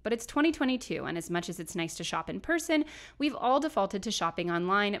personally. But it's 2022, and as much as it's nice to shop in person, we've all defaulted to shopping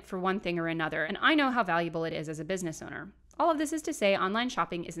online for one thing or another, and I know how valuable it is as a business owner. All of this is to say online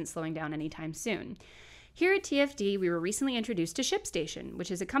shopping isn't slowing down anytime soon. Here at TFD, we were recently introduced to ShipStation,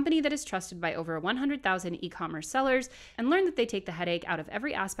 which is a company that is trusted by over 100,000 e-commerce sellers, and learned that they take the headache out of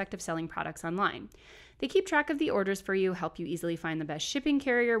every aspect of selling products online. They keep track of the orders for you, help you easily find the best shipping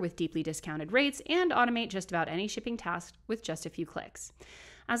carrier with deeply discounted rates, and automate just about any shipping task with just a few clicks.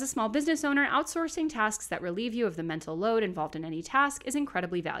 As a small business owner, outsourcing tasks that relieve you of the mental load involved in any task is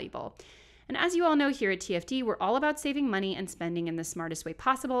incredibly valuable. And as you all know, here at TFD, we're all about saving money and spending in the smartest way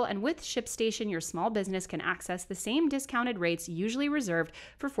possible. And with ShipStation, your small business can access the same discounted rates usually reserved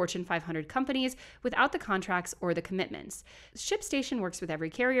for Fortune 500 companies without the contracts or the commitments. ShipStation works with every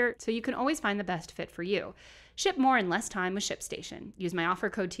carrier, so you can always find the best fit for you. Ship more in less time with ShipStation. Use my offer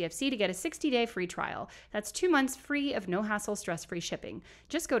code TFC to get a 60-day free trial. That's 2 months free of no-hassle, stress-free shipping.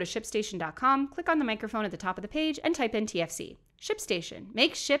 Just go to ShipStation.com, click on the microphone at the top of the page, and type in TFC. ShipStation.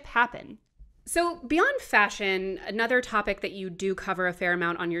 Make ship happen. So beyond fashion, another topic that you do cover a fair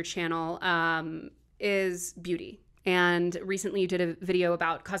amount on your channel is beauty. And recently you did a video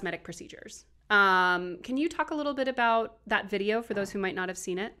about cosmetic procedures. Can you talk a little bit about that video for those who might not have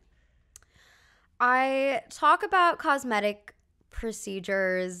seen it? I talk about cosmetic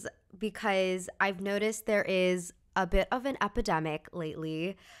procedures because I've noticed there is a bit of an epidemic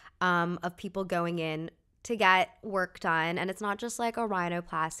lately of people going in to get work done, and it's not just like a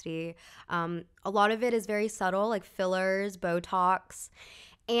rhinoplasty. A lot of it is very subtle, like fillers, Botox,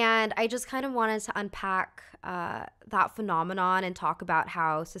 and I just kind of wanted to unpack that phenomenon and talk about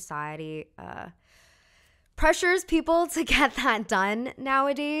how society pressures people to get that done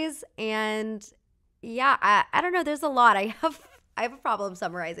nowadays. And yeah, I don't know, there's a lot. I have a problem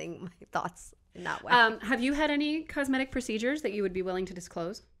summarizing my thoughts in that way. Have you had any cosmetic procedures that you would be willing to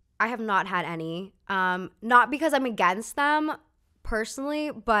disclose? I have not had any, not because I'm against them personally,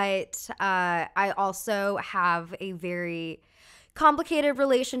 but I also have a very complicated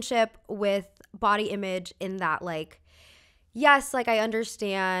relationship with body image in that, like, yes, like I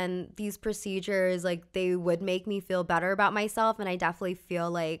understand these procedures, like they would make me feel better about myself, and I definitely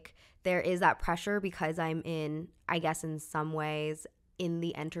feel like there is that pressure because I'm in, I guess in some ways, in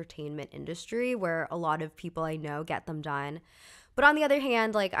the entertainment industry where a lot of people I know get them done. But on the other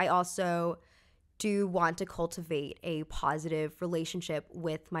hand, like I also do want to cultivate a positive relationship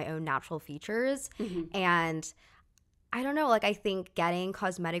with my own natural features. Mm-hmm. And I don't know, like I think getting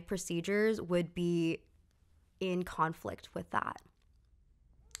cosmetic procedures would be in conflict with that.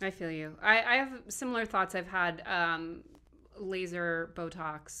 I feel you. I have similar thoughts. I've had laser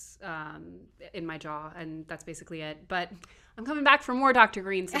Botox in my jaw, and that's basically it. But I'm coming back for more Dr.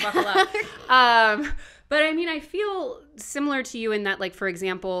 Green, so buckle up. But I mean, I feel similar to you in that, like, for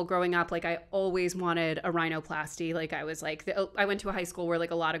example, growing up, like, I always wanted a rhinoplasty. Like, I was like, I went to a high school where,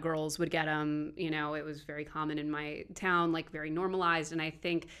 like, a lot of girls would get them. You know, it was very common in my town, like, very normalized. And I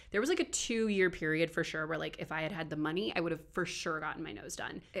think there was, like, a 2-year period for sure where, like, if I had had the money, I would have for sure gotten my nose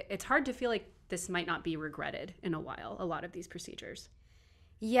done. It's hard to feel like this might not be regretted in a while, a lot of these procedures.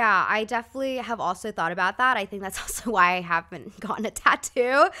 Yeah, I definitely have also thought about that. I think that's also why I haven't gotten a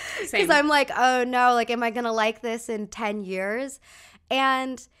tattoo. Because I'm like, oh no, like, am I going to like this in 10 years?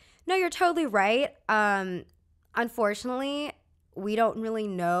 And no, you're totally right. Unfortunately, we don't really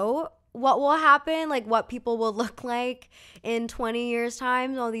know what will happen, like what people will look like in 20 years'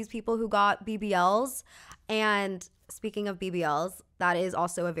 time, all these people who got BBLs. And speaking of BBLs, that is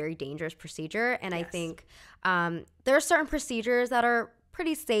also a very dangerous procedure. And yes. I think there are certain procedures that are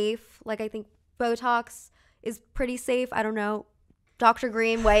pretty safe. Like, I think Botox is pretty safe. I don't know. Dr.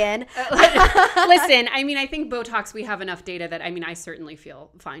 Green, weigh in. Listen, I mean, I think Botox, we have enough data that, I mean, I certainly feel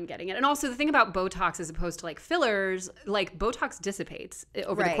fine getting it. And also the thing about Botox as opposed to like fillers, like Botox dissipates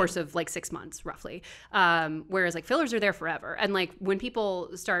over the course of like 6 months roughly. Whereas like fillers are there forever. And like when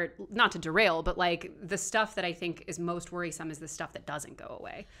people start, not to derail, but like the stuff that I think is most worrisome is the stuff that doesn't go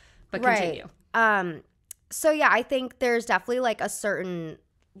away. But continue. So yeah, I think there's definitely like a certain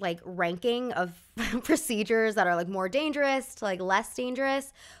like ranking of procedures that are like more dangerous to like less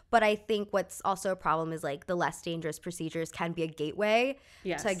dangerous. But I think what's also a problem is like the less dangerous procedures can be a gateway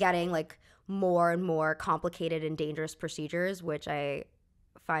to getting like more and more complicated and dangerous procedures, which I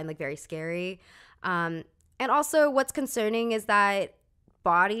find like very scary. And also what's concerning is that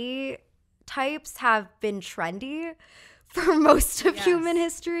body types have been trendy for most of human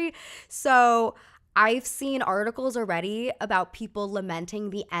history. So I've seen articles already about people lamenting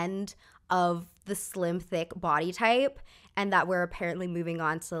the end of the slim, thick body type and that we're apparently moving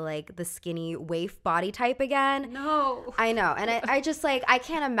on to like the skinny waif body type again. No. I know. And I just like, I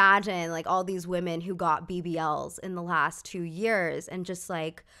can't imagine like all these women who got BBLs in the last 2 years and just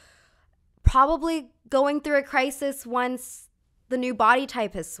like probably going through a crisis once the new body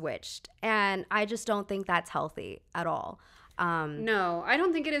type has switched. And I just don't think that's healthy at all. No, I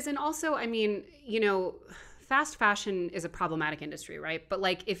don't think it is. And also, I mean, you know, fast fashion is a problematic industry, right? But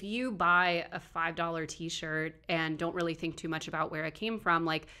like if you buy a $5 t-shirt and don't really think too much about where it came from,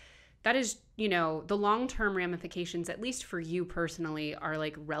 like that is, you know, the long-term ramifications, at least for you personally, are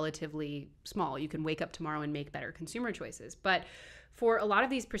like relatively small. You can wake up tomorrow and make better consumer choices. But for a lot of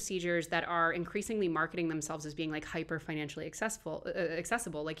these procedures that are increasingly marketing themselves as being like hyper financially accessible,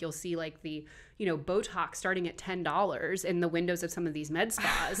 like you'll see like the, you know, Botox starting at $10 in the windows of some of these med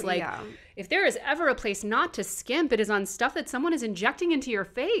spas. Like if there is ever a place not to skimp, it is on stuff that someone is injecting into your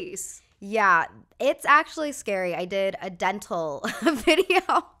face. Yeah, it's actually scary. I did a dental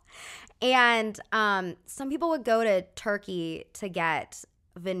video and some people would go to Turkey to get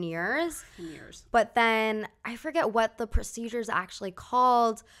veneers, but then I forget what the procedure's actually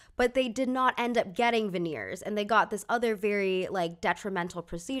called, but they did not end up getting veneers and they got this other very like detrimental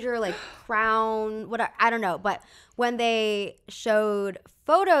procedure like crown, what I don't know. But when they showed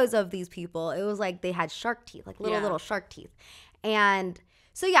photos of these people, it was like they had shark teeth, like little shark teeth. And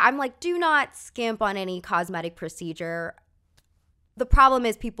so yeah, I'm like, do not skimp on any cosmetic procedure. The problem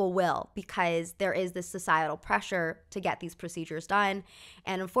is people will, because there is this societal pressure to get these procedures done.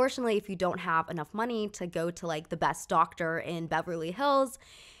 And unfortunately, if you don't have enough money to go to like the best doctor in Beverly Hills,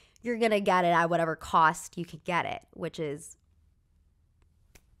 you're going to get it at whatever cost you can get it, which is,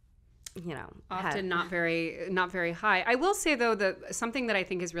 you know, often not very high. I will say though that something that I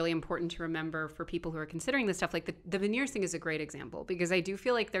think is really important to remember for people who are considering this stuff, like the veneers thing is a great example, because I do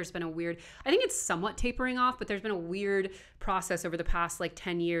feel like there's been I think it's somewhat tapering off, but there's been a weird process over the past like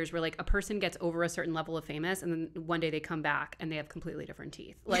 10 years where like a person gets over a certain level of famous and then one day they come back and they have completely different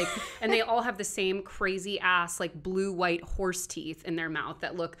teeth. Like, and they all have the same crazy ass like blue white horse teeth in their mouth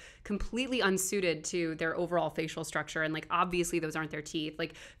that look completely unsuited to their overall facial structure. And like, obviously those aren't their teeth.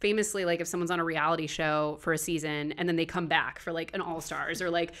 Like famously, like if someone's on a reality show for a season and then they come back for like an All-Stars or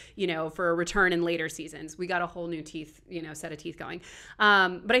like, you know, for a return in later seasons, we got a whole new teeth, you know, set of teeth going.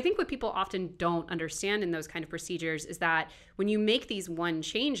 But I think what people often don't understand in those kind of procedures is that when you make these one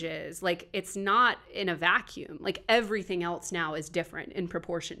changes, like it's not in a vacuum. Like everything else now is different in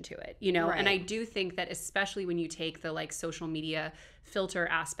proportion to it, you know? Right. And I do think that especially when you take the like social media filter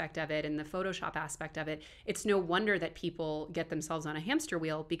aspect of it and the Photoshop aspect of it, it's no wonder that people get themselves on a hamster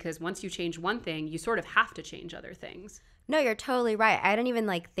wheel, because once you change one thing, you sort of have to change other things. No, you're totally right. I didn't even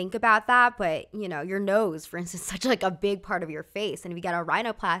like think about that, but you know, your nose, for instance, such like a big part of your face. And if you get a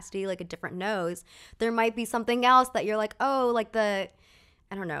rhinoplasty, like a different nose, there might be something else that you're like, oh, like I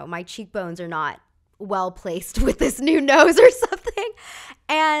don't know, my cheekbones are not well placed with this new nose or something.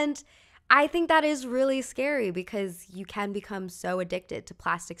 And I think that is really scary because you can become so addicted to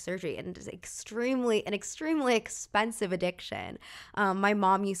plastic surgery, and it's an extremely expensive addiction. My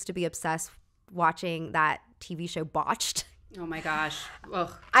mom used to be obsessed watching that TV show Botched. Oh my gosh.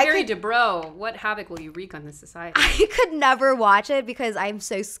 Ugh. Terry Dubrow, what havoc will you wreak on this society? I could never watch it because I'm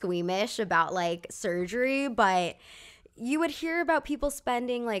so squeamish about like surgery, but you would hear about people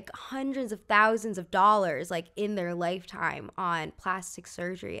spending like hundreds of thousands of dollars like in their lifetime on plastic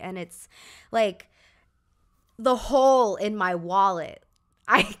surgery, and it's like the hole in my wallet.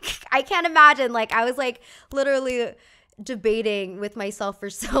 I can't imagine. Like I was like literally debating with myself for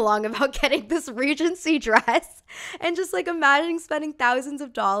so long about getting this Regency dress, and just like imagining spending thousands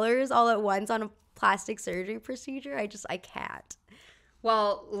of dollars all at once on a plastic surgery procedure. I can't.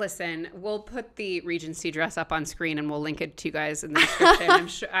 Well, listen, we'll put the Regency dress up on screen and we'll link it to you guys in the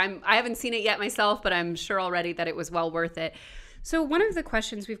description. I haven't seen it yet myself, but I'm sure already that it was well worth it. So one of the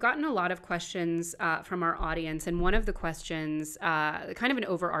questions, we've gotten a lot of questions from our audience, and one of the questions, kind of an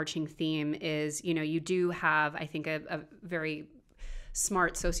overarching theme is, you know, you do have, I think, a very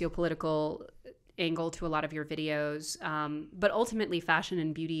smart sociopolitical angle to a lot of your videos, but ultimately fashion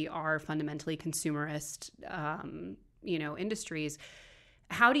and beauty are fundamentally consumerist, industries.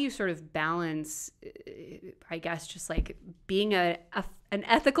 How do you sort of balance, I guess, just like being an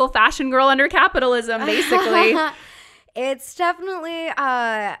ethical fashion girl under capitalism, basically? It's definitely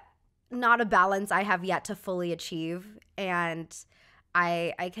not a balance I have yet to fully achieve. And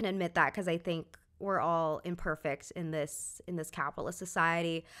I can admit that because I think we're all imperfect in this capitalist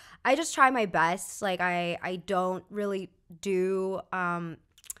society. I just try my best. Like I don't really do the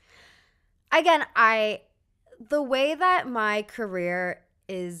way that my career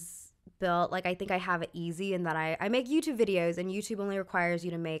is built, like I think I have it easy in that I make YouTube videos, and YouTube only requires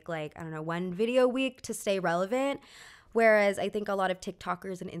you to make like, I don't know, 1 video a week to stay relevant. Whereas I think a lot of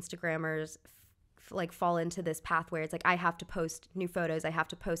TikTokers and Instagrammers like fall into this path where it's like, I have to post new photos, I have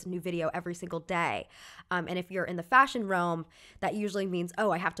to post a new video every single day. And if you're in the fashion realm, that usually means,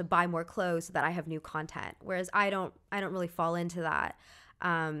 oh, I have to buy more clothes so that I have new content. Whereas I don't really fall into that.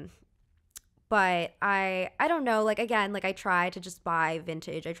 But I don't know, like, again, like I try to just buy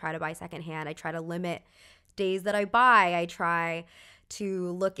vintage. I try to buy secondhand. I try to limit days that I buy. I try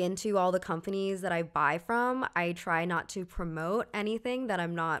to look into all the companies that I buy from. I try not to promote anything that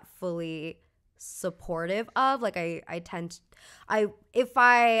I'm not fully supportive of. Like I don't think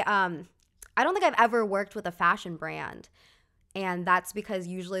I've ever worked with a fashion brand. And that's because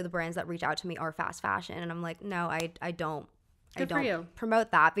usually the brands that reach out to me are fast fashion. And I'm like, no, I don't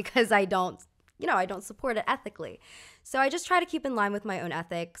promote that because I don't support it ethically. So I just try to keep in line with my own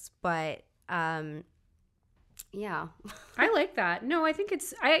ethics, but yeah. I like that. No, I think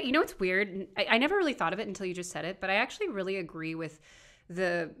it's weird. I never really thought of it until you just said it, but I actually really agree with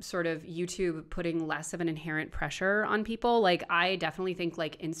the sort of YouTube putting less of an inherent pressure on people. Like I definitely think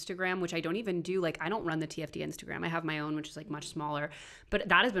like Instagram, which I don't even do, like I don't run the TFD Instagram. I have my own, which is like much smaller, but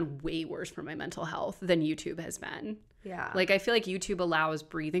that has been way worse for my mental health than YouTube has been. Yeah. Like I feel like YouTube allows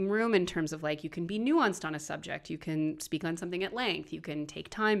breathing room in terms of like you can be nuanced on a subject, you can speak on something at length, you can take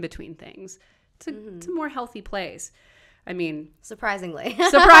time between things. It's a more healthy place. I mean, surprisingly,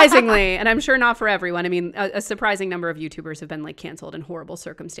 and I'm sure not for everyone. I mean, a surprising number of YouTubers have been like canceled in horrible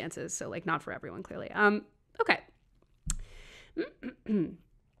circumstances. So like not for everyone, clearly. Okay.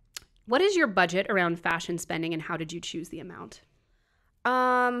 What is your budget around fashion spending, and how did you choose the amount?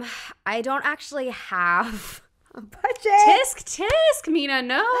 I don't actually have a budget. Tisk, Mina,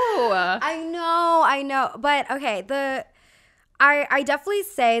 no. I know. But okay, I definitely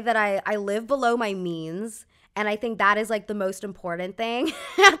say that I live below my means. And I think that is like the most important thing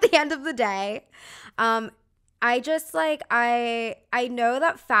at the end of the day. I just like, I know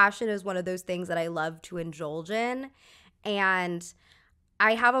that fashion is one of those things that I love to indulge in. And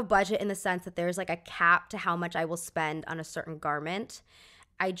I have a budget in the sense that there's like a cap to how much I will spend on a certain garment.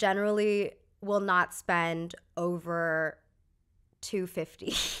 I generally will not spend over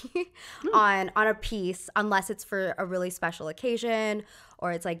 $250 on a piece unless it's for a really special occasion,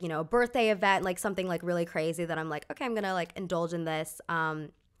 or it's like, you know, a birthday event, like something like really crazy that I'm like, okay, I'm gonna like indulge in this.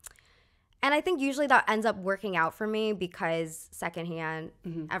 And I think usually that ends up working out for me because secondhand,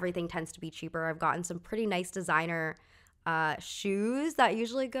 everything tends to be cheaper. I've gotten some pretty nice designer shoes that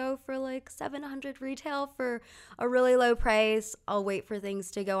usually go for like $700 retail for a really low price. I'll wait for things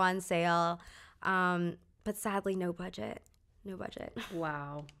to go on sale. But sadly, no budget.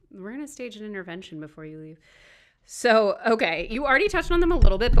 Wow. We're going to stage an intervention before you leave. So, okay, you already touched on them a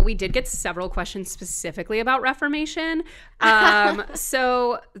little bit, but we did get several questions specifically about Reformation.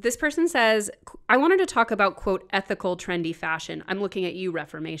 So this person says, I wanted to talk about, quote, ethical, trendy fashion. I'm looking at you,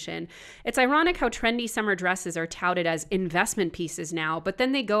 Reformation. It's ironic how trendy summer dresses are touted as investment pieces now, but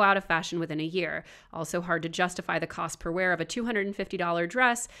then they go out of fashion within a year. Also hard to justify the cost per wear of a $250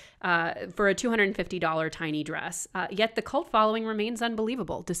 dress for a $250 tiny dress. Yet the cult following remains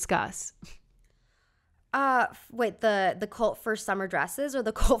unbelievable. Discuss. Wait, the cult for summer dresses or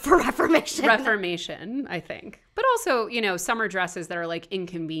the cult for Reformation? Reformation, I think. But also, summer dresses that are like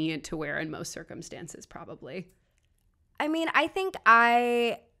inconvenient to wear in most circumstances, probably. I mean, I think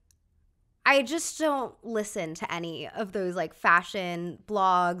I just don't listen to any of those like fashion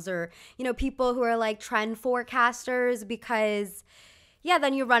blogs or, people who are like trend forecasters because, yeah,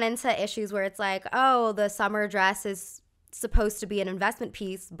 then you run into issues where it's like, oh, the summer dress is supposed to be an investment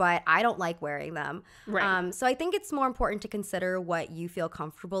piece, but I don't like wearing them. Right. So I think it's more important to consider what you feel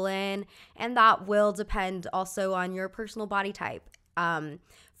comfortable in, and that will depend also on your personal body type.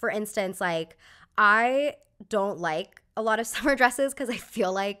 For instance, like I don't like a lot of summer dresses because I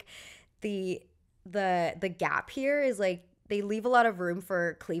feel like the gap here is like they leave a lot of room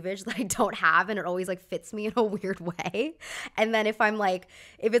for cleavage that I don't have, and it always like fits me in a weird way. And then if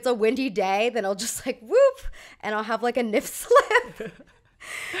it's a windy day, then I'll just like whoop, and I'll have like a nip slip.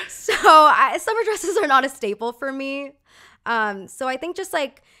 So summer dresses are not a staple for me. So I think just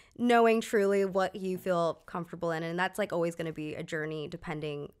like knowing truly what you feel comfortable in, and that's like always going to be a journey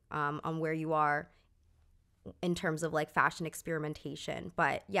depending on where you are in terms of like fashion experimentation.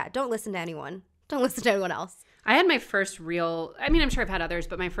 But yeah, don't listen to anyone. Don't listen to anyone else. I had my first real, I'm sure I've had others,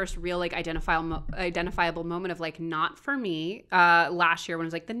 but my first real like identifiable moment of like not for me last year when it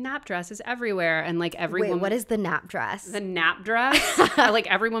was like the nap dress is everywhere and like every woman. What is the nap dress? The nap dress. Like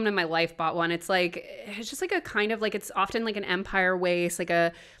every woman in my life bought one. It's just like a kind of like, it's often like an empire waist, like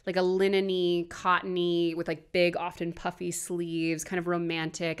a linen-y, cottony with like big, often puffy sleeves, kind of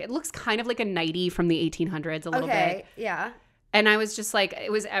romantic. It looks kind of like a nightie from the 1800s a little bit. Okay, yeah. And I was just like, it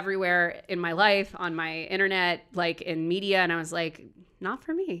was everywhere in my life, on my internet, like in media. And I was like, not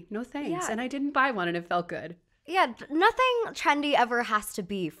for me. No thanks. Yeah. And I didn't buy one and it felt good. Yeah. Nothing trendy ever has to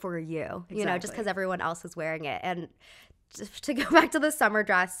be for you, exactly. Just because everyone else is wearing it. And to go back to the summer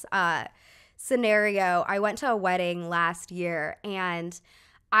dress scenario, I went to a wedding last year and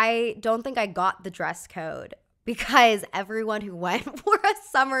I don't think I got the dress code because everyone who went wore a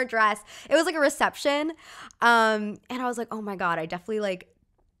summer dress. It was like a reception. And I was like, oh my God, I definitely like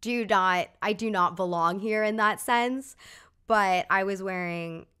I do not belong here in that sense. But I was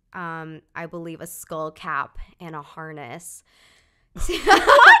wearing, I believe, a skull cap and a harness.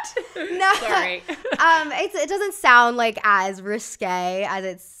 What? No. Sorry. It doesn't sound like as risque as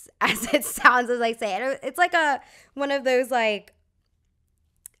it sounds as I say it. It's like one of those like,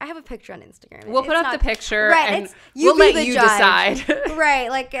 I have a picture on Instagram. We'll put up the picture, right, and we'll let you decide. Right,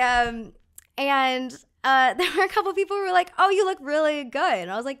 like, and there were a couple people who were like, "Oh, you look really good," and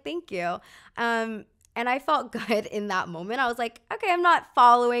I was like, "Thank you," and I felt good in that moment. I was like, "Okay, I'm not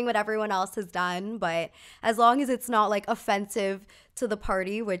following what everyone else has done, but as long as it's not like offensive to the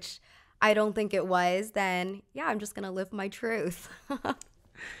party, which I don't think it was, then yeah, I'm just gonna live my truth."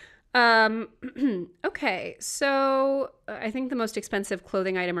 Okay, so I think the most expensive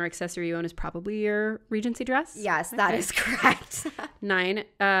clothing item or accessory you own is probably your Regency dress. Yes, that is correct.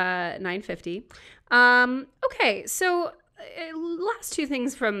 $950. Okay, so last two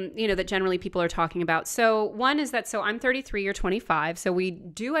things from that generally people are talking about. So one is that I'm 33, you're 25, so we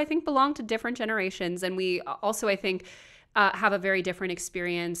do I think belong to different generations, and we also I think have a very different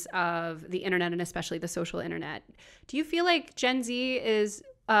experience of the internet and especially the social internet. Do you feel like Gen Z is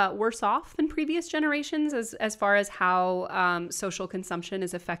worse off than previous generations as far as how social consumption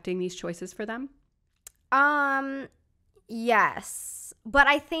is affecting these choices for them? Yes, but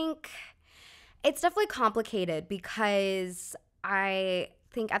I think it's definitely complicated because I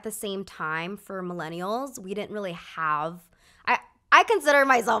think at the same time for millennials, we didn't really have. I consider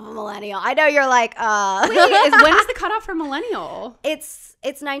myself a millennial. I know you're like, Wait, when is the cutoff for millennial? It's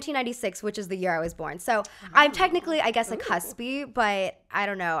 1996, which is the year I was born. So I'm technically, I guess, a cuspy, but I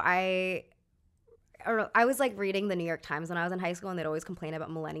don't know. I don't know. I was like reading the New York Times when I was in high school, and they'd always complain about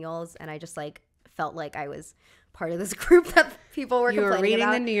millennials, and I just like felt like I was part of this group that people were complaining about. You were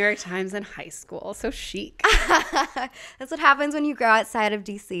reading the New York Times in high school. So chic. That's what happens when you grow outside of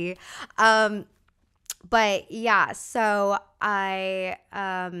DC. But yeah, so I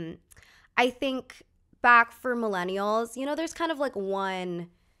think back for millennials, there's kind of like one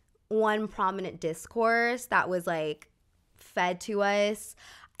prominent discourse that was like fed to us.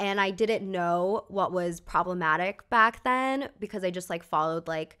 and I didn't know what was problematic back then because I just like followed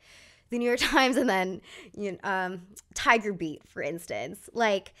like the New York Times and then Tiger Beat, for instance.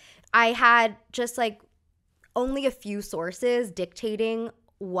 Like I had just like only a few sources dictating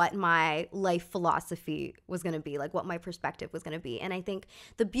what my life philosophy was going to be, like what my perspective was going to be. And I think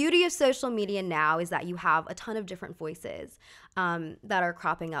the beauty of social media now is that you have a ton of different voices that are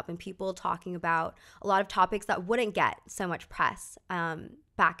cropping up and people talking about a lot of topics that wouldn't get so much press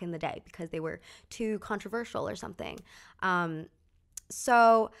back in the day because they were too controversial or something.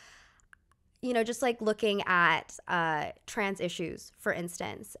 So, just like looking at trans issues, for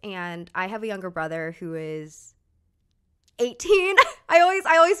instance, and I have a younger brother who is 18. I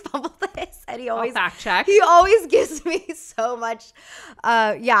always fumble this, and he always fact check. He always gives me so much.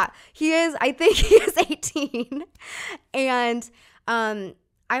 He is. I think he is 18, and I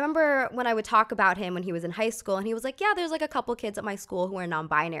remember when I would talk about him when he was in high school, and he was like, "Yeah, there's like a couple kids at my school who are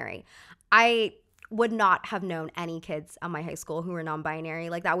non-binary." I would not have known any kids at my high school who were non-binary.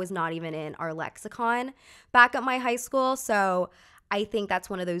 Like that was not even in our lexicon back at my high school. So I think that's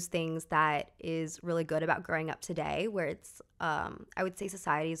one of those things that is really good about growing up today, where it's, I would say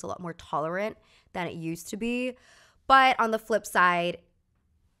society is a lot more tolerant than it used to be. But on the flip side,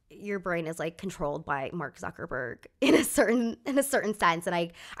 your brain is like controlled by Mark Zuckerberg in a certain sense.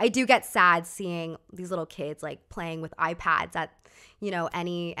 And I do get sad seeing these little kids like playing with iPads at,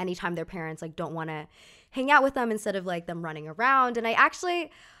 anytime their parents like don't want to hang out with them instead of like them running around. And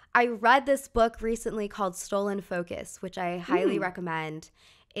I read this book recently called Stolen Focus, which I highly recommend.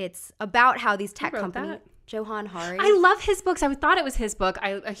 It's about how these tech companies, Johan Hari. I love his books. I thought it was his book.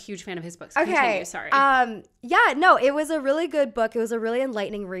 I'm a huge fan of his books. Okay. Continue, sorry. It was a really good book. It was a really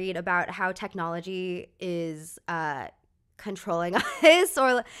enlightening read about how technology is controlling us, or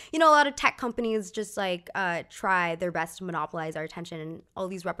a lot of tech companies just like try their best to monopolize our attention and all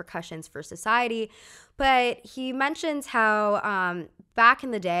these repercussions for society. But he mentions how back in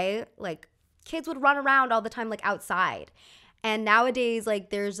the day, like kids would run around all the time like outside, and nowadays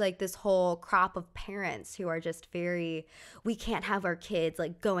like there's like this whole crop of parents who are just we can't have our kids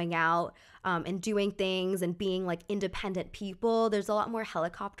like going out and doing things and being like independent people. There's a lot more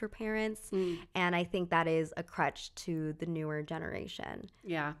helicopter parents. And I think that is a crutch to the newer generation.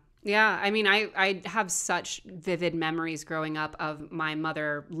 Yeah. I mean, I have such vivid memories growing up of my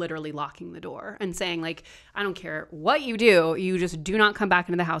mother literally locking the door and saying like, I don't care what you do, you just do not come back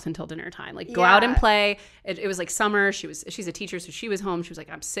into the house until dinner time. Like go out and play. It was like summer. She's a teacher, so she was home. She was like,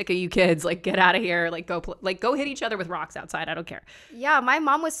 I'm sick of you kids. Like get out of here. Like go hit each other with rocks outside. I don't care. Yeah. My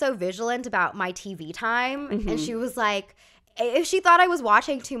mom was so vigilant about my TV time. And she was like, if she thought I was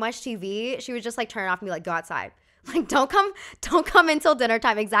watching too much TV, she would just like turn it off and be like, go outside. Like don't come until dinner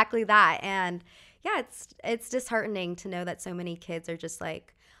time. Exactly that. And yeah, it's disheartening to know that so many kids are just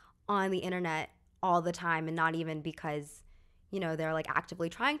like on the internet all the time, and not even because they're like actively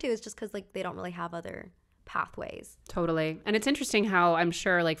trying to. It's just because like they don't really have other pathways. Totally. And it's interesting how I'm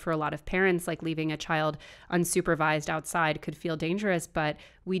sure like for a lot of parents, like leaving a child unsupervised outside could feel dangerous, but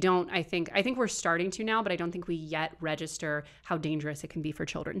we don't, I think we're starting to now, but I don't think we yet register how dangerous it can be for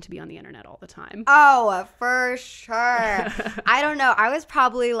children to be on the internet all the time. Oh, for sure. I don't know. I was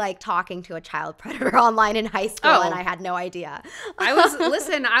probably like talking to a child predator online in high school and I had no idea. I was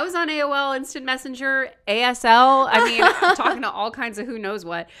on AOL, Instant Messenger, ASL. I mean, I'm talking to all kinds of who knows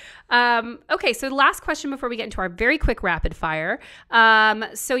what. Okay, so the last question before we get into our very quick rapid fire.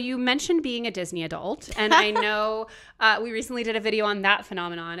 So you mentioned being a Disney adult, and I know we recently did a video on that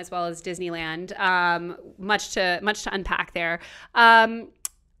phenomenon as well as Disneyland. Much to unpack there.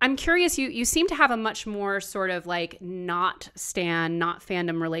 I'm curious, you seem to have a much more sort of like not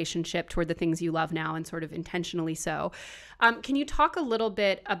fandom relationship toward the things you love now, and sort of intentionally so. Can you talk a little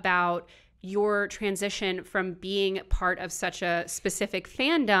bit about your transition from being part of such a specific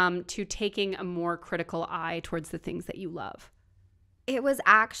fandom to taking a more critical eye towards the things that you love? It was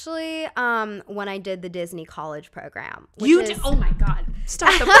actually when I did the Disney college program. Oh my God.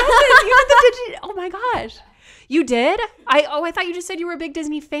 Stop the presses. You did the Disney. Oh my gosh. You did? I thought you just said you were a big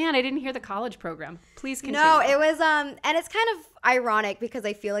Disney fan. I didn't hear the college program. Please continue. No, it was and it's kind of ironic because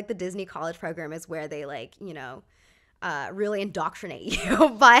I feel like the Disney college program is where they like, really indoctrinate you.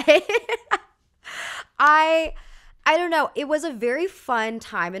 But I don't know. It was a very fun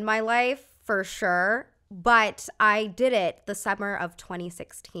time in my life for sure. But I did it the summer of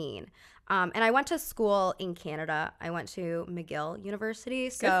 2016. And I went to school in Canada. I went to McGill University.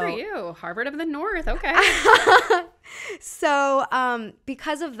 So good for you. Harvard of the North. Okay. So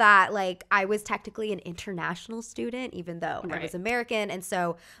because of that, like I was technically an international student, even though I was American. And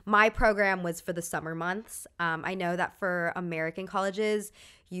so my program was for the summer months. I know that for American colleges,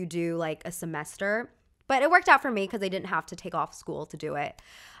 you do like a semester. But it worked out for me because I didn't have to take off school to do it.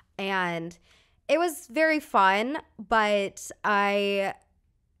 And it was very fun, but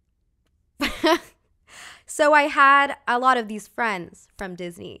so I had a lot of these friends from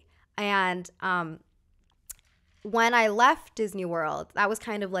Disney. And when I left Disney World, that was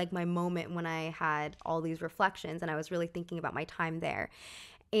kind of like my moment when I had all these reflections and I was really thinking about my time there.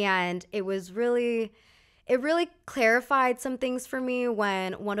 And it really clarified some things for me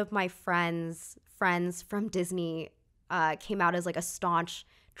when one of my friends from Disney came out as like a staunch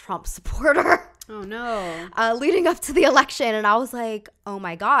Trump supporter. Oh no. Leading up to the election. And I was like, oh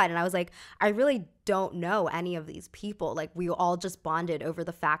my God. And I was like, I really don't know any of these people. Like we all just bonded over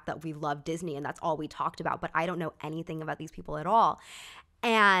the fact that we love Disney and that's all we talked about. But I don't know anything about these people at all.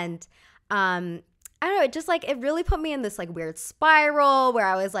 And I don't know, it just like, it really put me in this like weird spiral where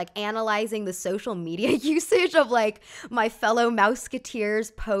I was like analyzing the social media usage of like my fellow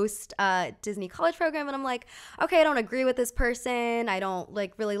Mouseketeers post Disney college program. And I'm like, okay, I don't agree with this person. I don't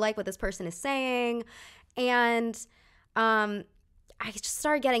like really like what this person is saying. And I just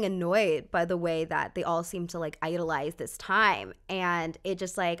started getting annoyed by the way that they all seem to like idolize this time. And it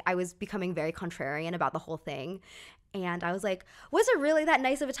just like, I was becoming very contrarian about the whole thing. And I was like, was it really that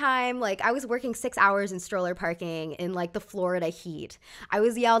nice of a time? Like, I was working 6 hours in stroller parking in like the Florida heat. I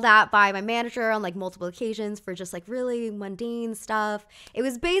was yelled at by my manager on like multiple occasions for just like really mundane stuff. It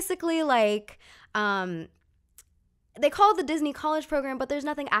was basically like, they call it the Disney college program, but there's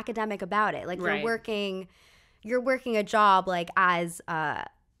nothing academic about it. Like you're working a job like as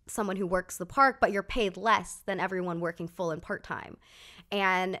someone who works the park, but you're paid less than everyone working full and part-time.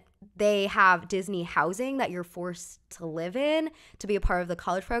 And they have Disney housing that you're forced to live in to be a part of the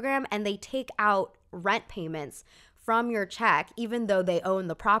college program. And they take out rent payments from your check, even though they own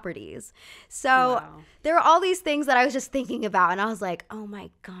the properties. So there were all these things that I was just thinking about. And I was like, oh my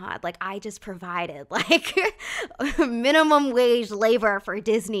God, like I just provided like minimum wage labor for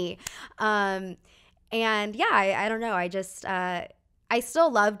Disney. And yeah, I don't know. I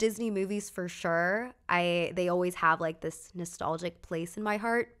still love Disney movies for sure. They always have like this nostalgic place in my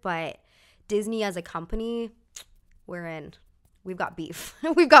heart, but Disney as a company, we've got beef.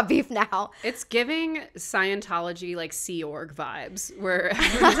 We've got beef now. It's giving Scientology like Sea Org vibes where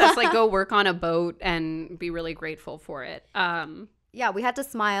everyone just like go work on a boat and be really grateful for it. Yeah, we had to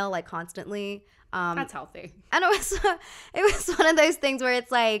smile like constantly. That's healthy. And it was one of those things where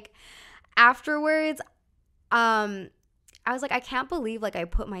it's like afterwards, I was like, I can't believe like I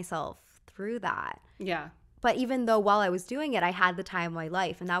put myself through that. Yeah. But even though while I was doing it, I had the time of my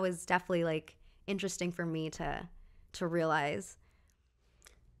life. And that was definitely like interesting for me to realize.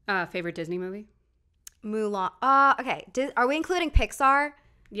 Favorite Disney movie? Mulan. Okay. Are we including Pixar?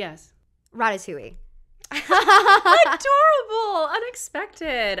 Yes. Ratatouille. Adorable.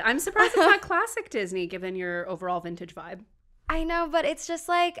 Unexpected. I'm surprised it's not classic Disney given your overall vintage vibe. I know, but it's just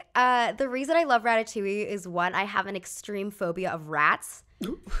like the reason I love Ratatouille is one, I have an extreme phobia of rats.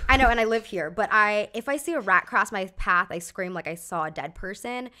 I know, and I live here, but if I see a rat cross my path, I scream like I saw a dead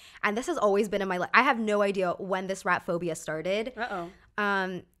person. And this has always been in my life. I have no idea when this rat phobia started.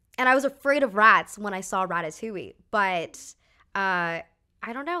 And I was afraid of rats when I saw Ratatouille, but I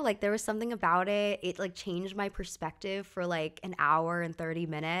don't know, like there was something about it. It like changed my perspective for like an hour and 30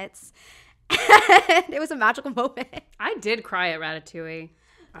 minutes. It was a magical moment. I did cry at Ratatouille.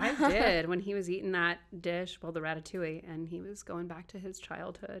 I did when he was eating that dish, well, the ratatouille, and he was going back to his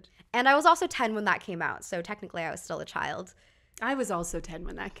childhood. And I was also 10 when that came out, so technically I was still a child. I was also 10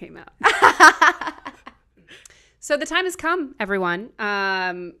 when that came out. So the time has come, everyone.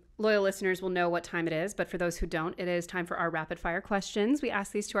 Loyal listeners will know what time it is, but for those who don't, it is time for our rapid fire questions. We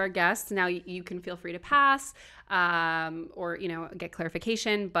ask these to our guests. Now you can feel free to pass or get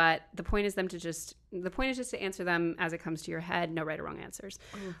clarification, but the point is just to answer them as it comes to your head. No right or wrong answers.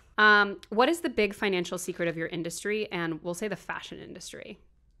 What is the big financial secret of your industry? And we'll say the fashion industry.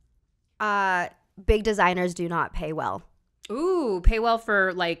 Big designers do not pay well. Ooh, pay well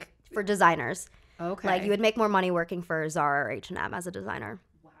for designers. Okay. Like you would make more money working for Zara or H&M as a designer.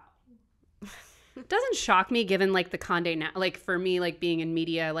 It doesn't shock me given like the Condé Nast, like for me, like being in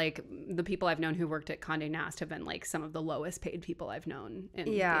media, like the people I've known who worked at Condé Nast have been like some of the lowest paid people I've known in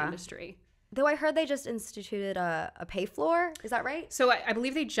the industry. Though I heard they just instituted a pay floor. Is that right? So I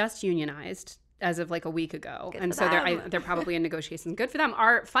believe they just unionized as of like a week ago. Good and for so them. they're probably in negotiations. Good for them.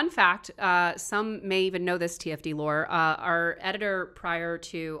 Our fun fact, some may even know this TFD lore, our editor prior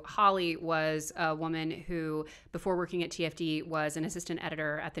to Holly was a woman who, before working at TFD, was an assistant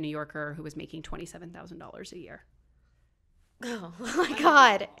editor at The New Yorker who was making $27,000 a year. Oh my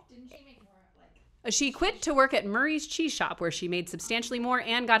God. Didn't she make more like? She quit to work at Murray's Cheese Shop, where she made substantially more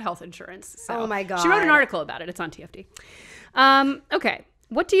and got health insurance. So Oh my God. She wrote an article about it. It's on TFD. Okay.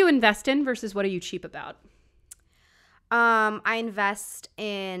 What do you invest in versus what are you cheap about? I invest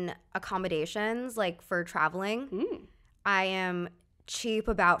in accommodations, like for traveling. I am cheap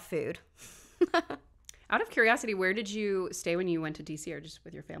about food. Out of curiosity, where did you stay when you went to DC, or just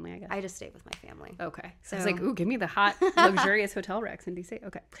with your family, I guess? I just stayed with my family. Okay. So I was like, ooh, give me the hot, luxurious hotel recs in DC.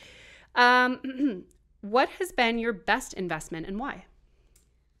 Okay. What has been your best investment and why?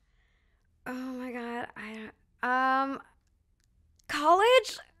 Oh my God.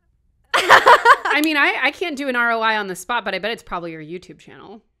 College? I mean, I can't do an ROI on the spot, but I bet it's probably your YouTube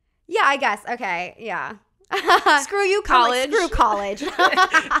channel. Yeah, I guess. Okay. Yeah. Screw you, college. Screw college.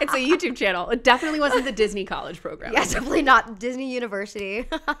 It's a YouTube channel. It definitely wasn't the Disney college program. Yeah, definitely not Disney University.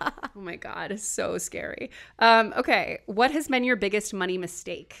 Oh my God, it's so scary. Okay, what has been your biggest money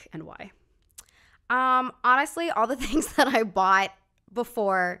mistake and why? Honestly, all the things that I bought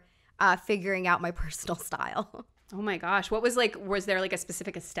before figuring out my personal style. Oh my gosh, was there like a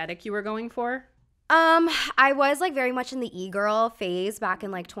specific aesthetic you were going for? I was like very much in the e-girl phase back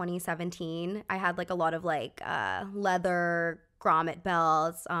in like 2017. I had like a lot of like leather grommet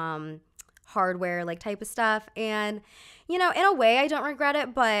belts, hardware like type of stuff. And, you know, in a way I don't regret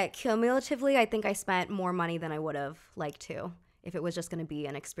it, but cumulatively I think I spent more money than I would have liked to if it was just going to be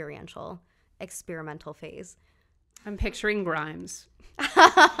an experimental phase. I'm picturing Grimes.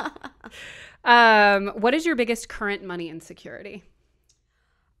 What is your biggest current money insecurity?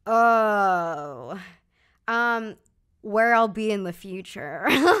 Oh, where I'll be in the future.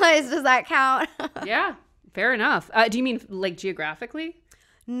 Does that count? Yeah, fair enough. Do you mean like geographically?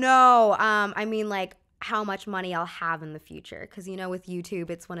 No, I mean like how much money I'll have in the future. Because, you know, with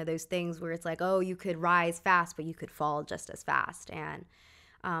YouTube, it's one of those things where it's like, oh, you could rise fast, but you could fall just as fast. And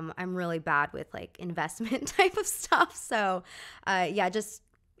I'm really bad with like investment type of stuff. So, yeah, just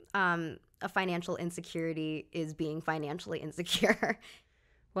a financial insecurity is being financially insecure.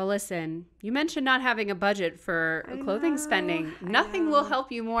 Well, listen, you mentioned not having a budget for clothing spending. Nothing will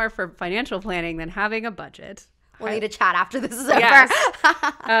help you more for financial planning than having a budget. We'll need to chat after this is over. Yes.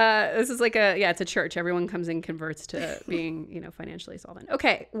 This is like it's a church. Everyone comes and converts to being, you know, financially solvent.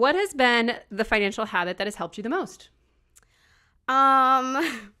 Okay. What has been the financial habit that has helped you the most? I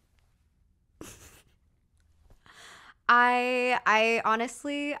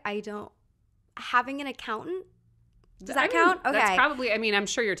honestly, having an accountant. Does that count? Okay. That's probably, I mean, I'm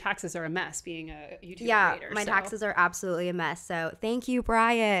sure your taxes are a mess being a YouTube creator. My taxes are absolutely a mess. So thank you,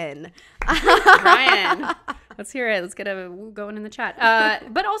 Brian. Brian, let's hear it. Let's get a woo going in the chat.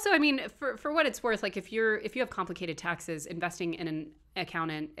 But also, I mean, for what it's worth, like if you have complicated taxes, investing in an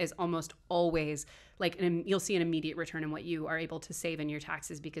accountant is almost always like you'll see an immediate return in what you are able to save in your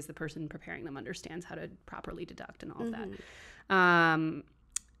taxes because the person preparing them understands how to properly deduct and all of that.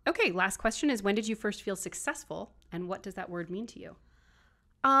 Okay, last question is, when did you first feel successful and what does that word mean to you?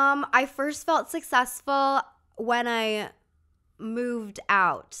 I first felt successful when I moved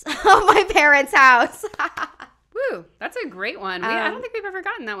out of my parents' house. Woo, that's a great one. I don't think we've ever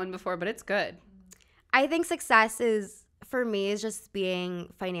gotten that one before, but it's good. I think success for me is just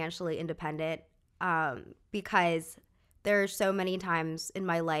being financially independent, because there are so many times in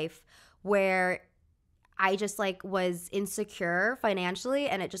my life where I just like was insecure financially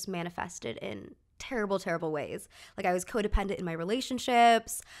and it just manifested in terrible, terrible ways. Like I was codependent in my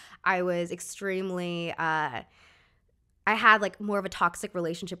relationships. I was extremely, I had like more of a toxic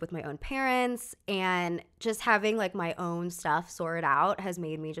relationship with my own parents, and just having like my own stuff sorted out has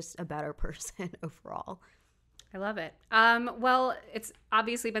made me just a better person overall. I love it. Well, it's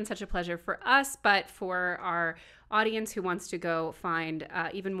obviously been such a pleasure for us, but for our audience who wants to go find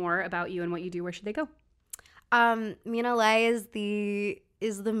even more about you and what you do, where should they go? Mina Lay is the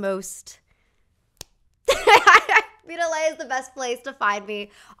most Mina Lay is the best place to find me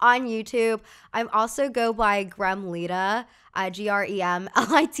on YouTube. I'm also go by Gremlita,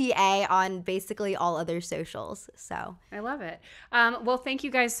 Gremlita on basically all other socials. So I love it. Well, thank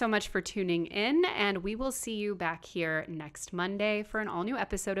you guys so much for tuning in, and we will see you back here next Monday for an all new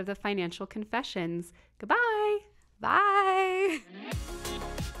episode of the Financial Confessions. Goodbye. bye.